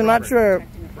 That's because I'm not sure.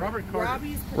 Protecting a perv. Robert Carter.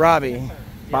 Robbie's protecting Robbie, a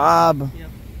perv. Bob, Yeah.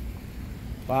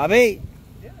 Bobby,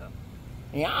 Yeah.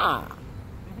 yeah.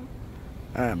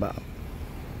 All right, Bob.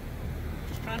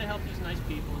 Just trying to help these nice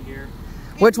people here.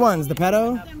 Which ones? The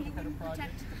pedo? Them, you wouldn't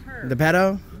protect the perv. The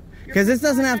pedo? Because this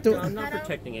doesn't have I'm to. not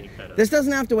protecting any pedos. This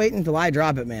doesn't have to wait until I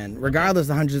drop it, man. Regardless of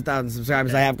the hundreds of thousands of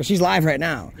subscribers I have, because she's live right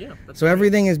now. Yeah, that's So great.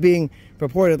 everything is being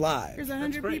reported live. There's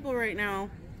 100 great. people right now.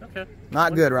 Okay.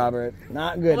 Not good, Robert.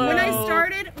 Not good. Hello. When man. I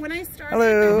started, Hello.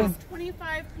 there was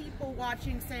 25 people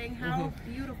watching saying how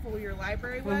beautiful your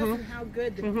library was and how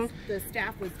good the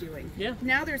staff was doing. Yeah.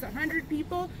 Now there's 100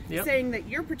 people Yep. saying that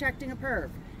you're protecting a perv.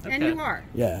 And Okay. you are.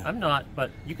 Yeah. I'm not, but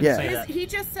you can Yeah. say His, that. he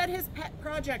just said his pet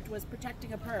project was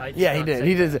protecting a perv. I Yeah, he not did. say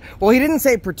He that. did. Well, he didn't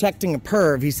say protecting a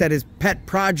perv. He said his pet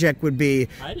project would be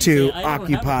I didn't to say- I don't have a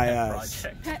occupy pet us.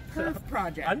 project. Pet perv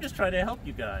project. I'm just trying to help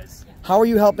you guys. How are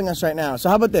you helping us right now? So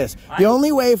how about this? The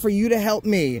only way for you to help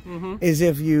me is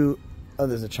if you... Oh,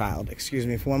 there's a child. Excuse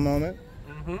me for one moment.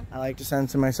 I like to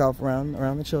censor myself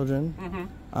around the children.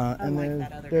 And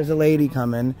Unlike there's a lady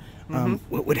coming.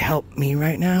 What would help me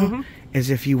right now is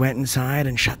if you went inside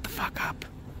and shut the fuck up.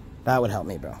 That would help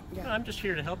me, bro. No, I'm just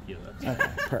here to help you. That's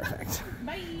Okay, perfect.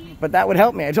 Bye. But that would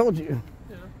help me. I told you.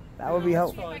 yeah. That would be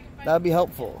helpful. That would be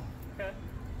helpful. Okay.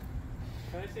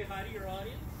 Can I say hi to your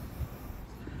audience?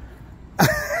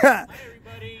 Hi,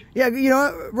 everybody. Yeah, you know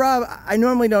what, Rob? I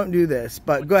normally don't do this,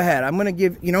 but go ahead. I'm gonna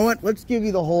give. You know what? Let's give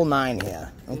you the whole 9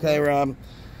 here, okay, Rob?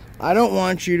 I don't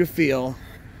want you to feel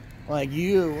like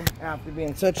you, after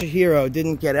being such a hero,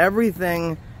 didn't get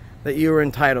everything that you were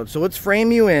entitled. So let's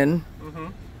frame you in.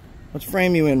 Let's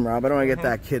frame you in, Rob. I don't want to get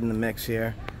that kid in the mix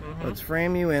here. Let's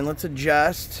frame you in. Let's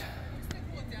adjust.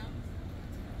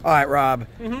 All right, Rob.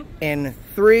 In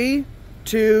 3,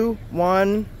 2,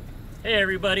 1. Hey,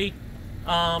 everybody.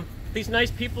 These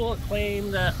nice people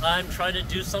claim that I'm trying to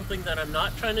do something that I'm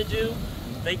not trying to do.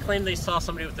 They claim they saw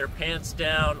somebody with their pants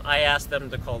down. I asked them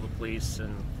to call the police,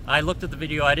 and I looked at the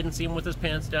video. I didn't see him with his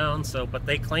pants down, but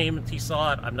they claim he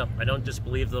saw it. I don't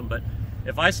disbelieve them, but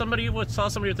if saw somebody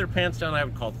with their pants down, I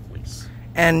would call the police.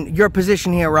 And your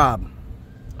position here, Rob?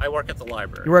 I work at the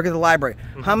library. You work at the library.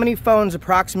 How many phones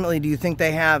approximately do you think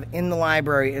they have in the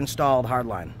library installed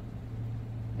hardline?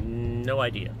 No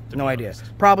idea. No idea.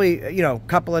 Probably, you know, a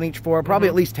couple on each floor. Probably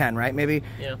at least 10, right? Maybe.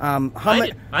 Yeah.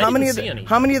 How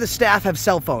many of the staff have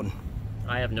cell phone?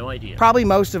 I have no idea. Probably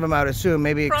most of them, I would assume,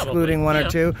 maybe excluding one or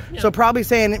two. Yeah. So probably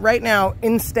saying right now,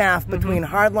 in staff, between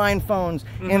hardline phones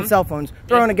and cell phones,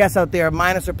 throwing a guess out there,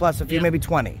 minus or plus a few, maybe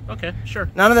 20. Okay, sure.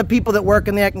 None of the people that work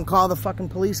in there can call the fucking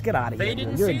police. Get out of here. They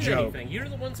didn't You're see a joke. anything. You're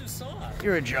the ones who saw it.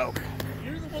 You're a joke.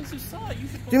 You're the ones who saw it. You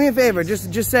should Do me a favor.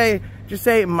 Just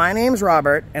say, my name's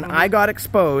Robert, and I got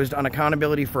exposed on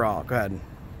accountability for all. Go ahead.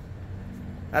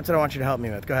 That's what I want you to help me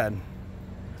with. Go ahead.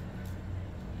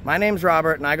 My name's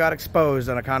Robert, and I got exposed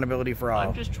on accountability for all.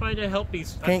 I'm just trying to help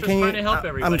these. I'm just trying to help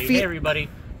everybody. Hey, everybody.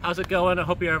 How's it going? I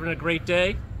hope you're having a great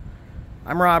day.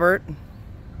 I'm Robert,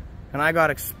 and I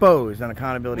got exposed on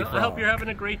accountability for all. I hope you're having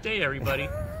a great day, everybody.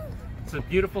 It's a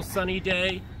beautiful sunny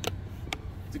day.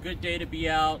 It's a good day to be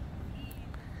out.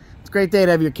 It's a great day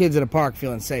to have your kids at a park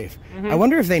feeling safe. I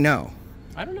wonder if they know.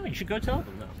 I don't know. You should go tell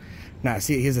them, though. Nah,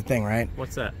 see, here's the thing, right?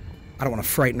 What's that? I don't want to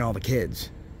frighten all the kids.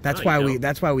 That's why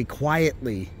we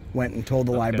quietly went and told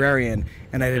the librarian,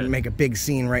 and I didn't make a big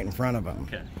scene right in front of him.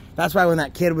 Okay. That's why when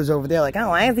that kid was over there like, oh,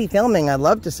 why is he filming? I'd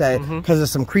love to say, because there's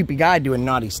some creepy guy doing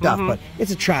naughty stuff, but it's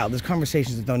a child. There's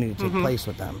conversations that don't need to take place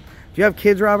with them. Do you have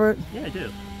kids, Robert? Yeah, I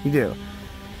do. You do? Your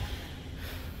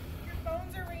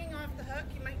phones are ringing off the hook.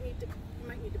 You might need to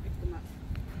pick them up.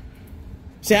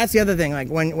 See, that's the other thing. Like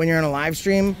when you're on a live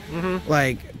stream,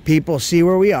 like people see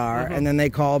where we are, and then they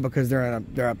call because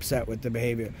they're upset with the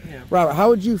behavior. Yeah. Robert, how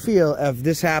would you feel if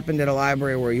this happened at a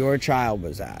library where your child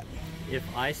was at? If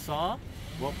I saw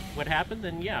what happened,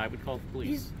 then yeah, I would call the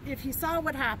police. If you saw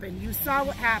what happened, you saw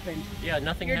what happened. Yeah,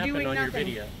 nothing happened on your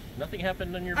video. Nothing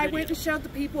happened on your video. I went and showed the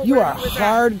people. You where are he was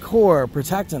hardcore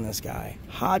protecting this guy.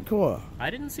 Hardcore. I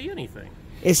didn't see anything.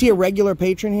 Is he a regular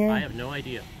patron here? I have no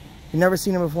idea. You've never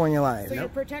seen him before in your life? So you're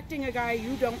protecting a guy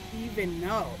you don't even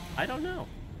know. I don't know.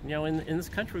 You know, in this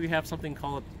country, we have something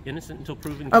called innocent until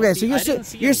proven guilty. Okay,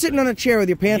 so you're sitting on a chair with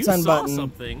your pants unbuttoned. You saw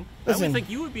something. Listen, I would think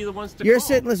you would be the ones to you're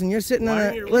call. You're sitting on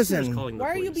a listen. Why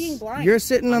are you being blind? You're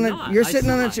sitting on I'm a you're sitting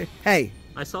on a not. chair. Hey,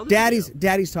 I saw the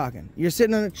Daddy's talking. You're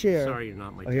sitting on a chair. Sorry, you're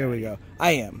not my Oh, here we go.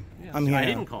 I am. Yeah, I'm here. I now.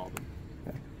 didn't call them.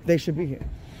 They should be here.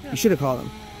 You should have called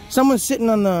them. Someone's sitting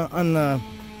on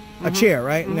a chair,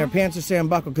 right? And their pants are saying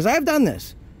buckled. Because I've done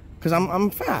this. Because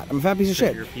I'm fat. I'm a fat piece of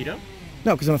shit. You're a pedo?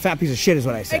 No, because I'm a fat piece of shit is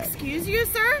what I said. Excuse you,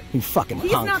 sir? You fucking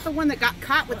He's punk. not the one that got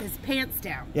caught with his pants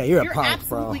down. Yeah, you're a punk, bro. You're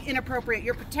absolutely inappropriate.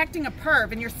 You're protecting a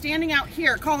perv, and you're standing out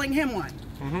here calling him one.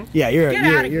 Yeah, you're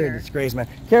a here. disgrace, man.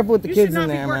 Careful with the kids in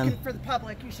there, man. You should not be working for the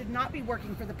public. You should not be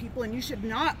working for the people, and you should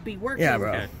not be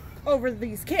working over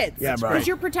these kids. Yeah, bro. Because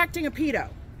you're protecting a pedo.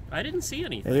 I didn't see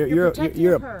anything. You're a punk,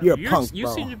 bro. You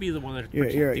seem to be the one that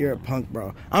you're a punk,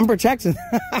 bro. I'm protecting.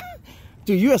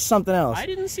 Dude, you have something else. I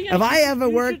didn't see anything. Have I ever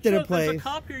worked at a place? There's a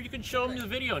cop here. You can show him the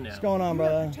video now. What's going on,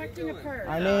 brother? Protecting a perv.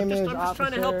 Our name is I'm just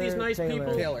trying to help these nice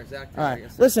people. Taylor, Zach. All right,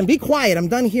 listen, be quiet. I'm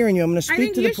done hearing you. I'm going to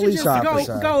speak to the police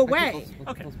officer. Go away.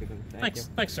 Okay.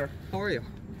 Thanks, sir. How are you?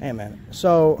 Hey, man.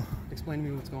 So, explain to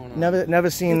me what's going on. Never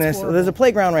seen this. horrible. There's a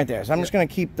playground right there, so I'm just going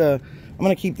to keep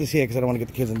this here because I don't want to get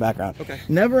the kids in the background. Okay.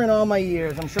 Never in all my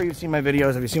years. I'm sure you've seen my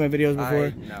videos. Have you seen my videos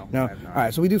before? No. All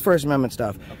right, so we do First Amendment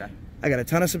stuff. Okay. I got a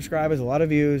ton of subscribers, a lot of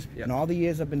views, and all the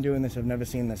years I've been doing this, I've never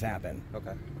seen this happen.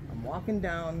 Okay. I'm walking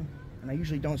down, and I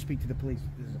usually don't speak to the police.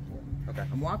 This is important. Okay.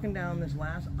 I'm walking down this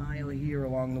last aisle here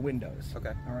along the windows.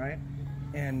 Okay. All right?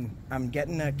 and I'm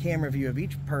getting a camera view of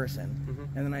each person,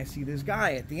 and then I see this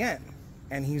guy at the end.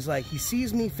 And he's like, he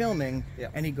sees me filming,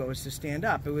 and he goes to stand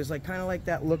up. It was like kind of like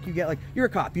that look you get, like, you're a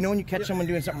cop. You know when you catch someone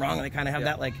doing something wrong and they kind of have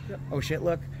that, like, oh shit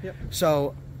look?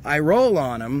 So I roll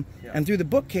on him, and through the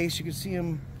bookcase, you can see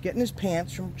him getting his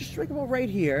pants from just like about right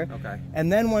here. And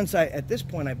then once at this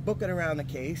point, I book it around the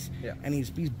case, and he's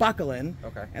buckling.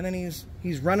 And then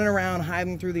he's running around,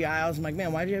 hiding through the aisles. I'm like,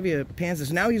 man, why'd you have your pants down?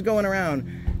 So now he's going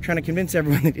around trying to convince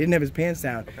everyone that he didn't have his pants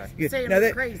down. Saying it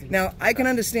was crazy. Now, I can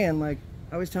understand, like,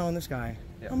 I was telling this guy,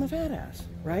 I'm a fat ass,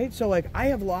 right? So, like, I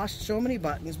have lost so many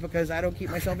buttons because I don't keep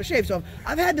myself in shape. So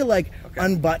I've had to, like,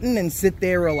 unbutton and sit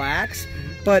there, relax,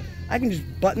 but I can just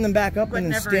button them back up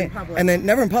and then stand, and then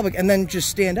never in public, and then just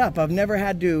stand up. I've never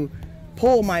had to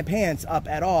pull my pants up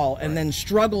at all and then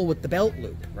struggle with the belt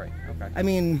loop. I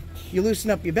mean, you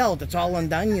loosen up your belt, it's all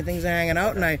undone, your things are hanging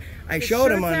out, and I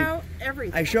showed him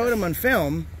on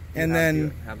film. And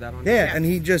then, and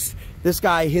he just, this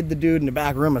guy hid the dude in the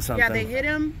back room or something. Yeah, they hit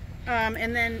him,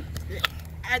 and then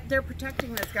they're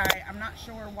protecting this guy. I'm not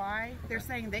sure why. They're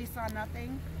saying they saw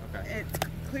nothing. It's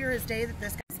clear as day that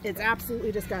this guy, it's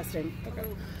absolutely disgusting.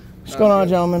 What's going on,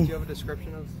 gentlemen? Do you have a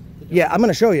description of the Yeah, I'm going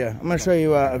to show you. I'm going to show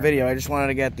you a video. I just wanted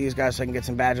to get these guys so I can get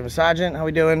some badge of a sergeant. How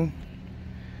we doing?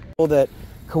 That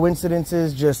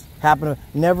coincidences just happen.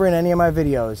 Never in any of my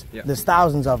videos, there's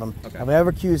thousands of them, have I ever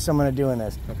accused someone of doing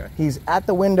this. He's at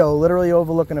the window, literally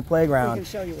overlooking a playground,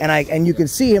 and you can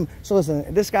see him. So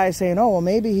listen, this guy's saying, oh well,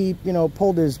 maybe he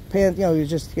pulled his pants,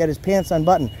 he had his pants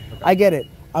unbuttoned. I get it.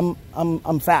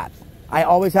 I'm fat. I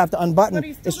always have to unbutton.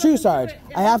 It's true, Sarge.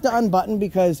 I have to unbutton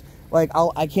because like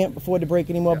I can't afford to break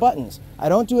any more buttons. I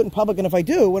don't do it in public, and if I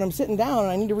do, when I'm sitting down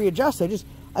and I need to readjust,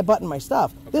 I button my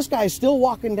stuff. This guy's still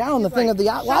walking down the thing of the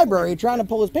library trying to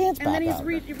pull his pants back. And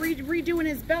then he's redoing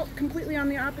his belt completely on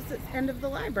the opposite end of the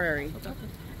library.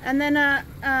 And then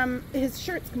his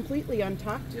shirt's completely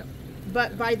untucked,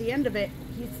 but by the end of it,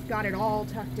 he's got it all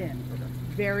tucked in.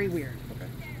 Very weird.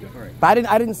 But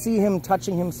I didn't see him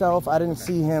touching himself. I didn't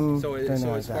see him. So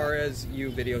as far as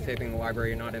you videotaping the library,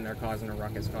 you're not in there causing a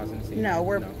ruckus, causing a scene? No,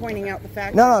 we're pointing out the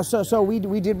fact. No. So we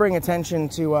did bring attention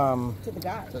to the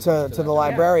guy, to the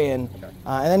librarian,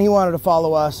 and then he wanted to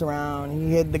follow us around. He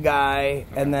hid the guy,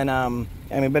 and then I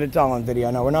mean, but it's all on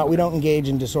video. No, we don't engage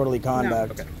in disorderly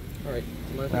conduct. No. All right.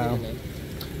 What your name?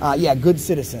 Yeah, Good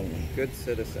Citizen. Good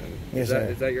Citizen. Yes,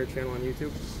 Is that your channel on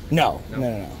YouTube? No.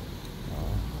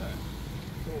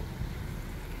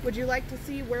 Would you like to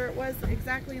see where it was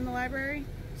exactly in the library?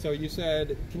 So you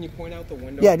said, can you point out the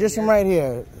window? Yeah, just from right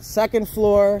here. Second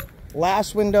floor,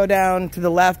 last window down to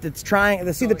the left. It's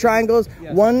see the triangles?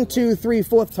 Yes. 1, 2, 3,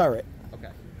 fourth turret.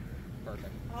 Okay. Perfect.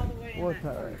 All the way fourth in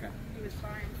turret. Okay. He was by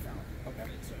himself. Okay.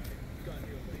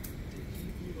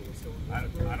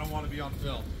 I don't want to be on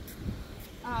film.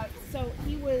 So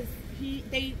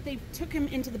they took him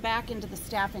into the back, into the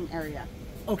staffing area.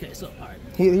 Okay, so all right.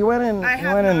 He went in. He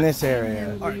went in this area.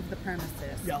 Him leave the premises.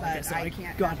 Yeah, okay. So I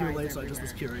got here late, so I just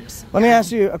was curious. Let me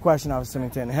ask you a question, Officer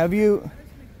Symington. Have you?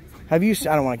 I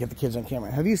don't want to get the kids on camera.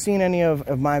 Have you seen any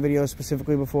of my videos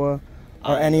specifically before,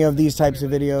 or any of these types of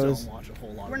videos? Don't watch a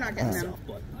whole lot. We're not getting them.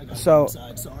 But I got so,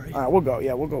 inside, sorry. All right, we'll go.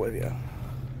 Yeah, we'll go with you.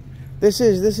 This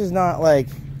is not like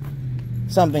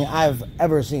something I've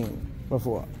ever seen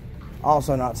before.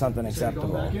 Also, not something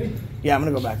acceptable. Yeah, I'm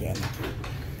gonna go back in.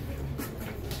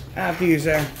 After you,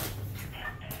 sir.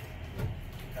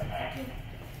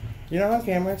 You're not on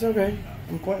camera, it's okay.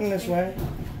 I'm pointing this way.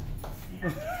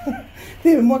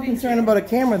 They're more concerned about a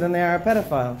camera than they are a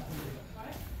pedophile.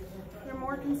 They're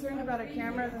more concerned about a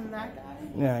camera than that guy?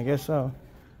 Yeah, I guess so.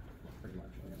 Okay,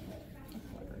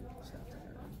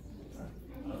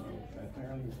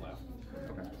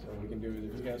 so we can do,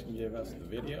 if you guys can give us the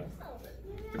video.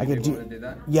 I could do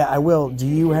that? Yeah, I will. Do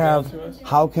you have,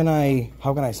 how can I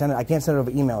send it? I can't send it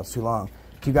over email, it's too long.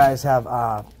 Do you guys have,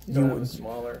 you don't have a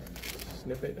smaller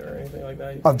snippet or anything like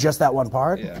that? Of just that one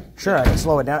part? Yeah. Sure, I can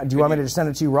slow it down. Do you want me to just send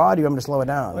it to you raw, or do you want me to slow it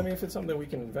down? I mean, if it's something that we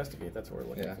can investigate, that's what we're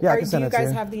looking at. Yeah, I can send it to you. Do you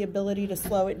guys have the ability to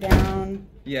slow it down?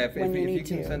 Yeah, if you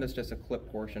can send us just a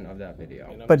clip portion of that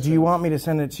video. But do you want me to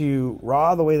send it to you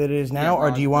raw the way that it is now,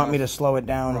 or do you want me to slow it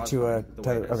down to a...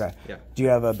 Okay. Yeah. Do you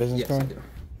have a business card? Yes, I do.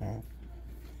 All right.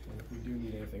 If we do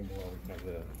need anything more, we can have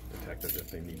the detectives if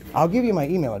they need to. I'll give you my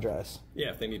email address. Yeah,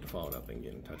 if they need to follow it up, they can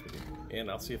get in touch with you. And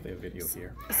I'll see if they have video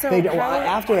here. So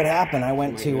after it happened, I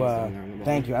went to,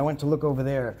 thank you, I went to look over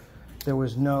there. There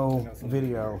was no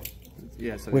video,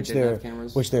 yeah, so which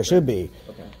there should be.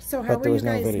 Okay. So how were you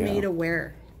guys made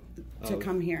aware to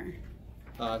come here?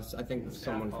 I think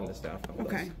someone from the staff told us.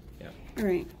 Okay. Yeah. All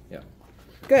right. Yeah.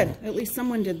 Good. At least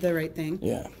someone did the right thing.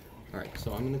 Yeah. All right,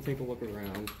 so I'm going to take a look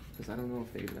around. Because I don't know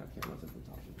if they even have cameras at the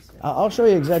top of the stairs. I'll show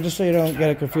you exactly, just so you don't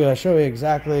get it confused. I'll show you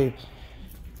exactly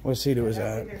what seat it was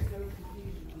at.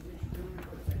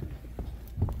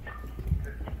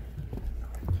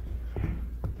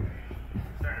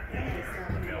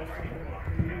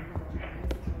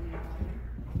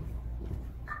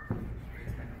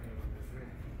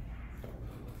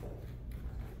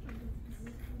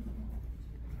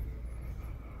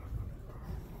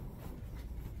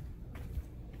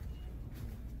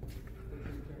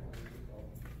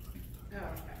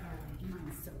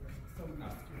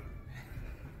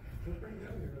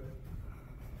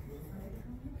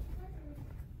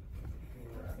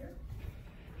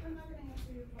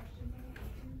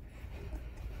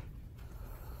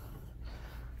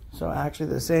 So actually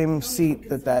the same seat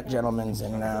that that gentleman's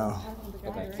in now.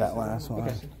 Okay. That last one.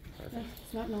 Okay.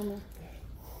 It's not normal.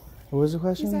 What was the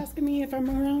question? He's asking me if I'm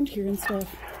around here and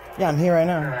stuff. Yeah, I'm here right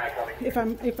now. If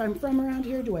I'm from around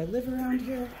here, do I live around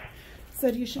here?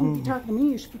 Said you shouldn't be talking to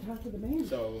me, you should be talking to the man.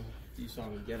 So you saw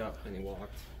him get up and he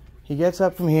walked. He gets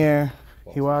up from here,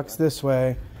 he walks this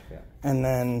way, and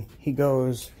then he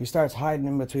starts hiding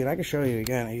in between. I can show you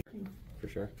again. For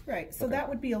sure. Right, so that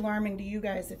would be alarming to you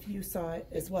guys if you saw it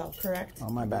as well, correct? Oh,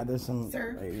 my bad. There's some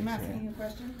Sir, ladies I'm asking here. you a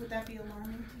question. Would that be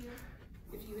alarming to you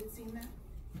if you had seen that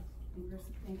in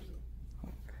person? Thank you.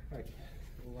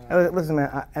 Listen,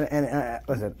 man.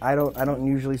 Listen. I don't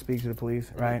usually speak to the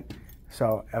police, right?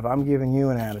 So if I'm giving you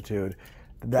an attitude,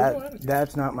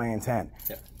 that's not my intent.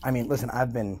 Yeah. I mean, listen.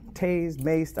 I've been tased,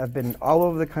 maced. I've been all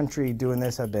over the country doing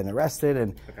this. I've been arrested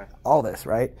and all this,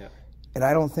 right? Yeah. And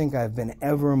I don't think I've been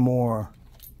ever more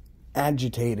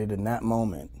agitated in that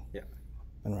moment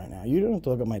than right now. You don't have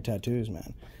to look at my tattoos,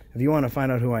 man. If you want to find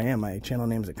out who I am, my channel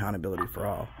name is Accountability for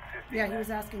All. Yeah, he was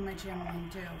asking my channel name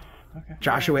too. Okay.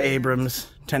 Joshua Abrams,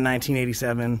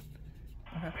 10/19/87.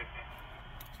 Okay.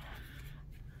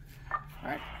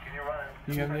 Alright.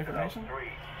 You have any information?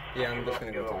 Yeah, I'm just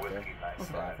going to go talk to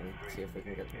staff and see if we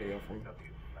can get the video from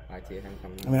IT of him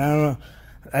coming in. I mean, I don't know.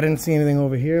 I didn't see anything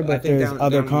over here, but there's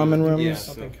other common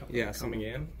rooms. Yeah, coming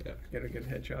in. Yeah, get a good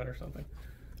headshot or something.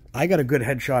 I got a good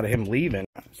headshot of him leaving.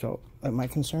 So my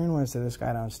concern was to this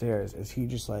guy downstairs is he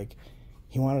just like,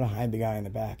 he wanted to hide the guy in the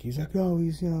back. He's like, oh,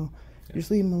 he's, just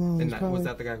leave him alone. And was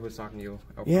that the guy who was talking to you?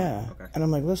 Yeah. Okay. And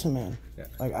I'm like, listen, man,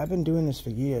 like I've been doing this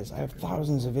for years. I have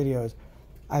thousands of videos.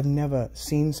 I've never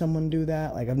seen someone do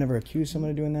that. Like I've never accused someone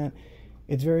of doing that.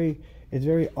 It's very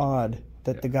odd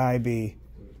that the guy be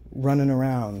running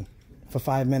around for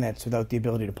 5 minutes without the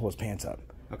ability to pull his pants up.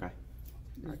 Okay.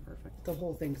 All right, perfect. The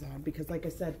whole thing's odd because, like I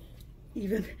said,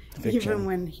 even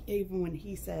when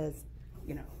he says,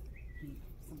 he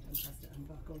sometimes has to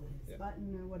unbuckle his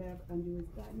button or whatever, undo his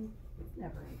button. It's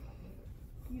never unbuckled.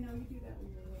 You do that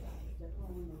when you're at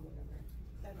home or whatever.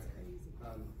 That's crazy.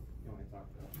 You want to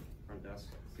talk to the front desk?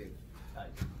 See.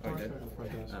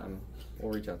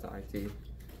 We'll reach out to IT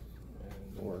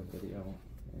or video.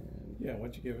 Yeah,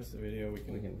 once you give us the video, we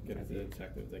can get it to the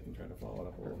detectives. They can try to follow it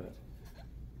up a little bit.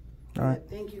 All right.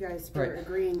 Thank you guys for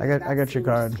agreeing. I got your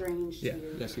card. Yeah,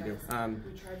 yes you do.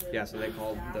 Yeah, so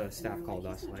the staff called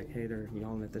us like, hey, they're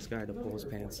yelling at this guy to pull his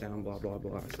pants down, blah blah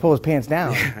blah. So, pull his pants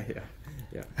down.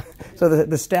 Yeah. So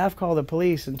the staff called the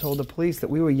police and told the police that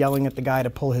we were yelling at the guy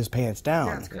to pull his pants down.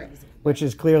 That's crazy. Which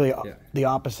is clearly the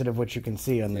opposite of what you can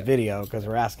see on the video because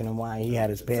we're asking him why he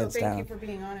had his pants down. So thank you for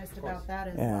being honest about that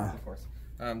as well. Of course.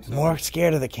 More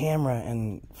scared of the camera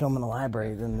and filming the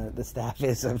library than the staff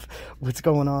is of what's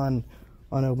going on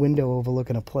a window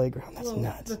overlooking a playground. That's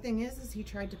nuts. The thing is he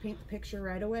tried to paint the picture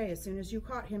right away. As soon as you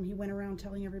caught him, he went around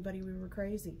telling everybody we were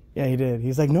crazy. Yeah, he did.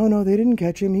 He's like, no, they didn't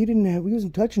catch him. He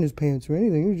wasn't touching his pants or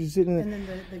anything. He was just sitting there. And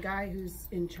then the guy who's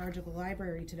in charge of the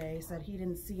library today said he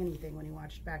didn't see anything when he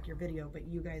watched back your video, but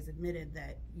you guys admitted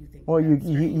that you think. Well,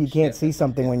 you can't see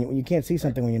something when you can't see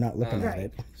something when you're not looking at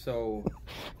it. So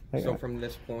from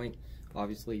this point,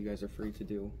 obviously you guys are free to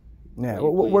do. Yeah,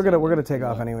 we're gonna take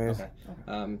off anyways.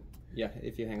 Okay. Yeah,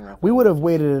 if you hang around. We would have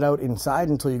waited it out inside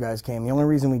until you guys came. The only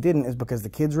reason we didn't is because the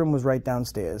kids' room was right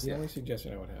downstairs. The only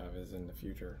suggestion I would have is in the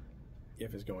future,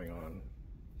 if it's going on,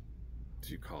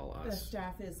 to call us. The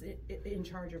staff is in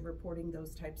charge of reporting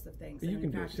those types of things. You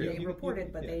can do it too. They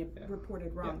reported, but they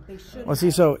reported wrong. They should. Well, see,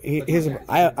 so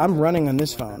I'm running on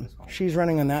this phone. She's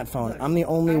running on that phone. I'm the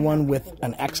only one with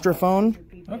an extra phone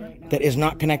that is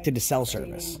not connected to cell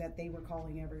service. That they were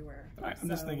calling everywhere. I'm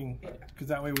just thinking, because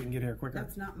that way we can get here quicker.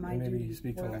 That's not my maybe duty.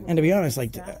 Speak to them. And to be honest,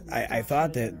 like I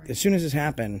thought that as soon as this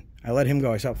happened, I let him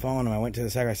go. I stopped following him. I went to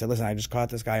the secretary. I said, listen, I just caught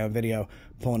this guy on video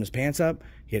pulling his pants up.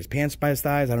 He had his pants by his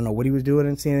thighs. I don't know what he was doing. I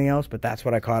didn't see anything else, but that's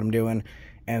what I caught him doing.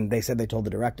 And they said they told the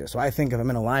director. So I think if I'm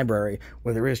in a library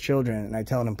where there is children and I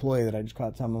tell an employee that I just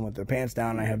caught someone with their pants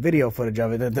down and I have video footage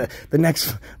of it, that the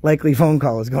next likely phone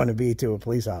call is going to be to a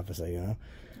police officer, you know?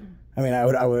 I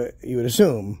mean, you would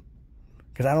assume,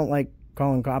 because I don't like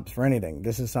calling cops for anything.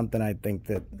 This is something I think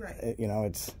that, you know,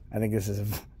 I think this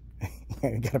is,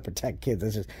 you gotta protect kids.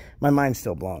 It's just, my mind's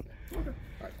still blown. Okay. All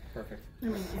right, perfect. I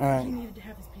mean, if he needed to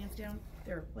have his pants down,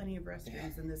 there are plenty of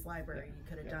restrooms in this library. He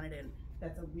could have done it in.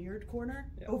 That's a weird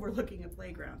corner overlooking a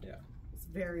playground. Yeah. It's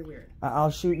very weird. I'll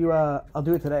shoot you, I'll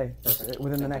do it today.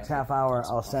 Within the next half hour,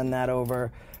 I'll send that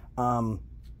over. And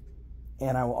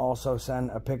I will also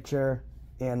send a picture.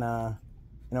 And,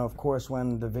 you know, of course,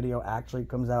 when the video actually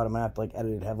comes out, I'm going to have to, like,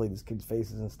 edit it heavily, these kids'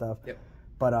 faces and stuff. Yep.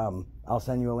 But I'll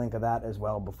send you a link of that as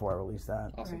well before I release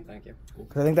that. Awesome, thank you.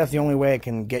 Because I think that's the only way I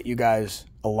can get you guys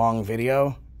a long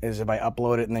video, is if I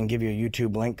upload it and then give you a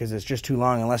YouTube link, because it's just too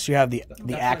long unless you have the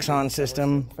Acton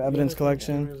system for evidence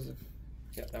collection.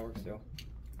 Yeah, that works too.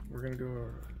 We're going to do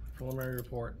a preliminary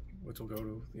report, which will go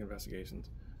to the investigations.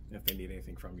 If they need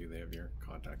anything from you, they have your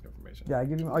contact information. Yeah,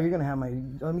 you're going to have my,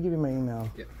 let me give you my email.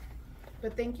 Yep.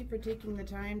 But thank you for taking the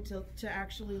time to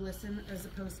actually listen as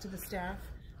opposed to the staff.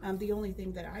 The only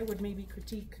thing that I would maybe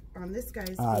critique on this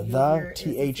guy's behavior is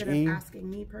instead of asking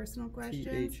me personal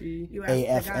questions, you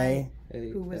asked the guy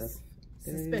who was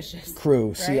suspicious. Crew,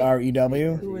 right?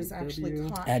 C-R-E-W. Who was actually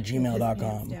caught at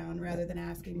gmail.com. Down rather than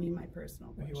asking me my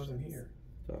personal questions. He wasn't here.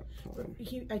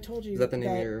 I told you is that the name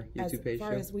of your YouTube page?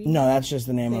 No, that's just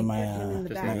the name of my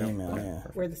email. Yeah.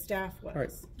 Where the staff was. All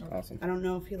right. Awesome. I don't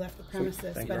know if he left the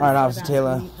premises. All right, Officer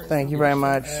Taylor, thank you very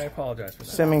much. I apologize for that.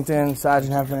 Symington,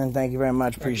 Sergeant Heffernan, thank you very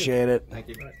much. Appreciate it. Thank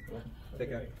you. Take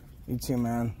care. You too,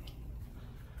 man.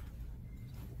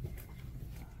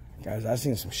 Guys, I've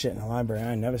seen some shit in the library.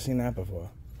 I ain't never seen that before.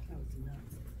 That was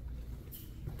nuts.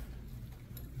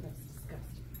 That's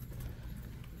disgusting.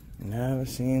 Never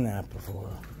seen that before.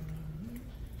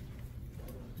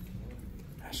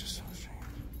 That's just so strange.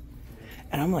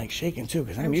 And I'm like shaking too,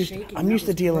 because I'm used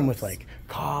to dealing with like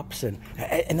cops and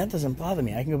that doesn't bother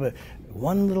me. I can go, but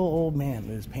one little old man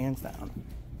with his pants down,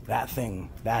 that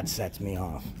sets me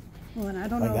off. Well, and I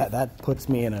don't know. That puts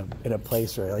me in a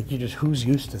place where like who's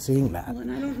used to seeing that. Well,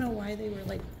 and I don't know why they were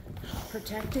like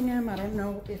protecting him. I don't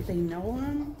know if they know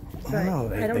him. But I don't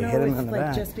know hit him if in the like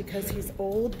back. just because he's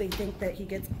old, they think that he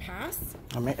gets a pass.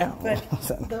 I mean, but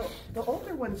the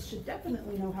older ones should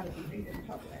definitely know how to behave in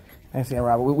public. Thanks again,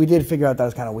 Robert. We did figure out that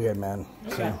was kind of weird, man.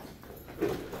 So,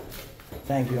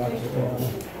 thank you,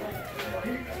 Officer.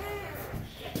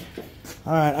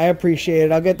 All right, I appreciate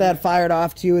it. I'll get that fired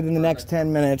off to you within the next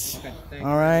 10 minutes. Okay,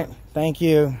 all right, thank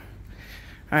you. All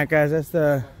right, guys, that's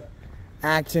the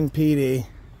Acton PD.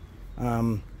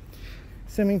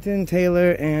 Symington,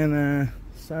 Taylor, and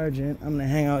Sergeant. I'm gonna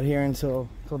hang out here until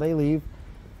they leave.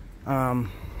 That's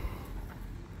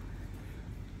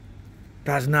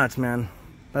nuts, man.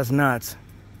 That's nuts.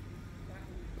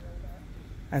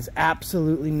 That's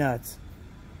absolutely nuts.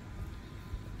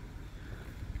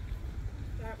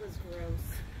 That was gross.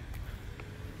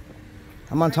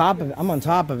 I'm on top of it. I'm on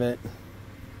top of it.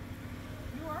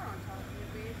 You are on top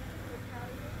of it, babe.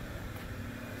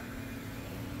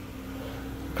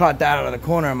 Caught that out of the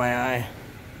corner of my eye.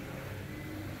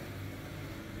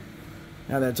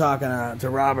 Now they're talking to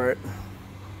Robert.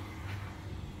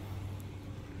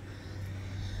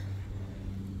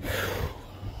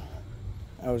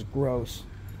 That was gross.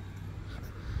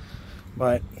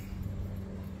 But,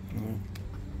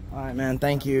 all right, man,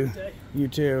 thank you. You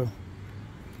too.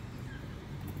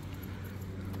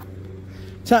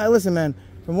 So, listen, man,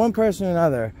 from one person to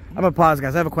another, I'm gonna pause,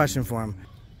 guys. I have a question for him.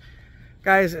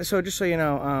 Guys, so just so you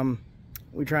know,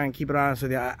 we try and keep it honest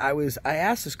with you. I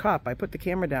asked this cop, I put the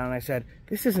camera down and I said,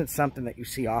 this isn't something that you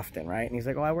see often, right? And he's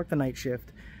like, oh, I work the night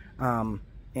shift.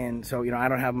 And so, you know, I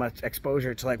don't have much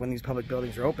exposure to like when these public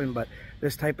buildings are open, but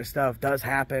this type of stuff does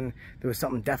happen. There was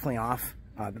something definitely off.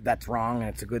 That's wrong, and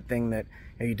it's a good thing that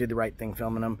you did the right thing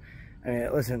filming them. I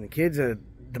mean, listen, the kids are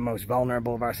the most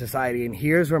vulnerable of our society, and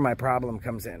here's where my problem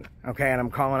comes in, okay? And I'm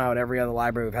calling out every other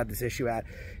library we've had this issue at,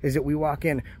 is that we walk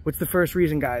in. What's the first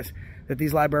reason, guys, that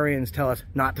these librarians tell us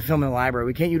not to film in the library?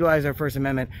 We can't utilize our First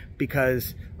Amendment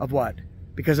because of what?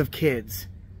 Because of kids.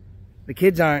 The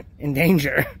kids aren't in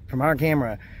danger from our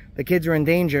camera. The kids are in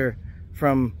danger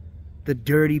from the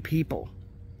dirty people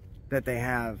that they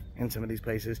have in some of these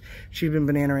places. She's been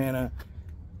Banana Anna.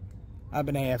 I've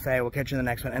been AFA. We'll catch you in the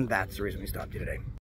next one. And that's the reason we stopped you today.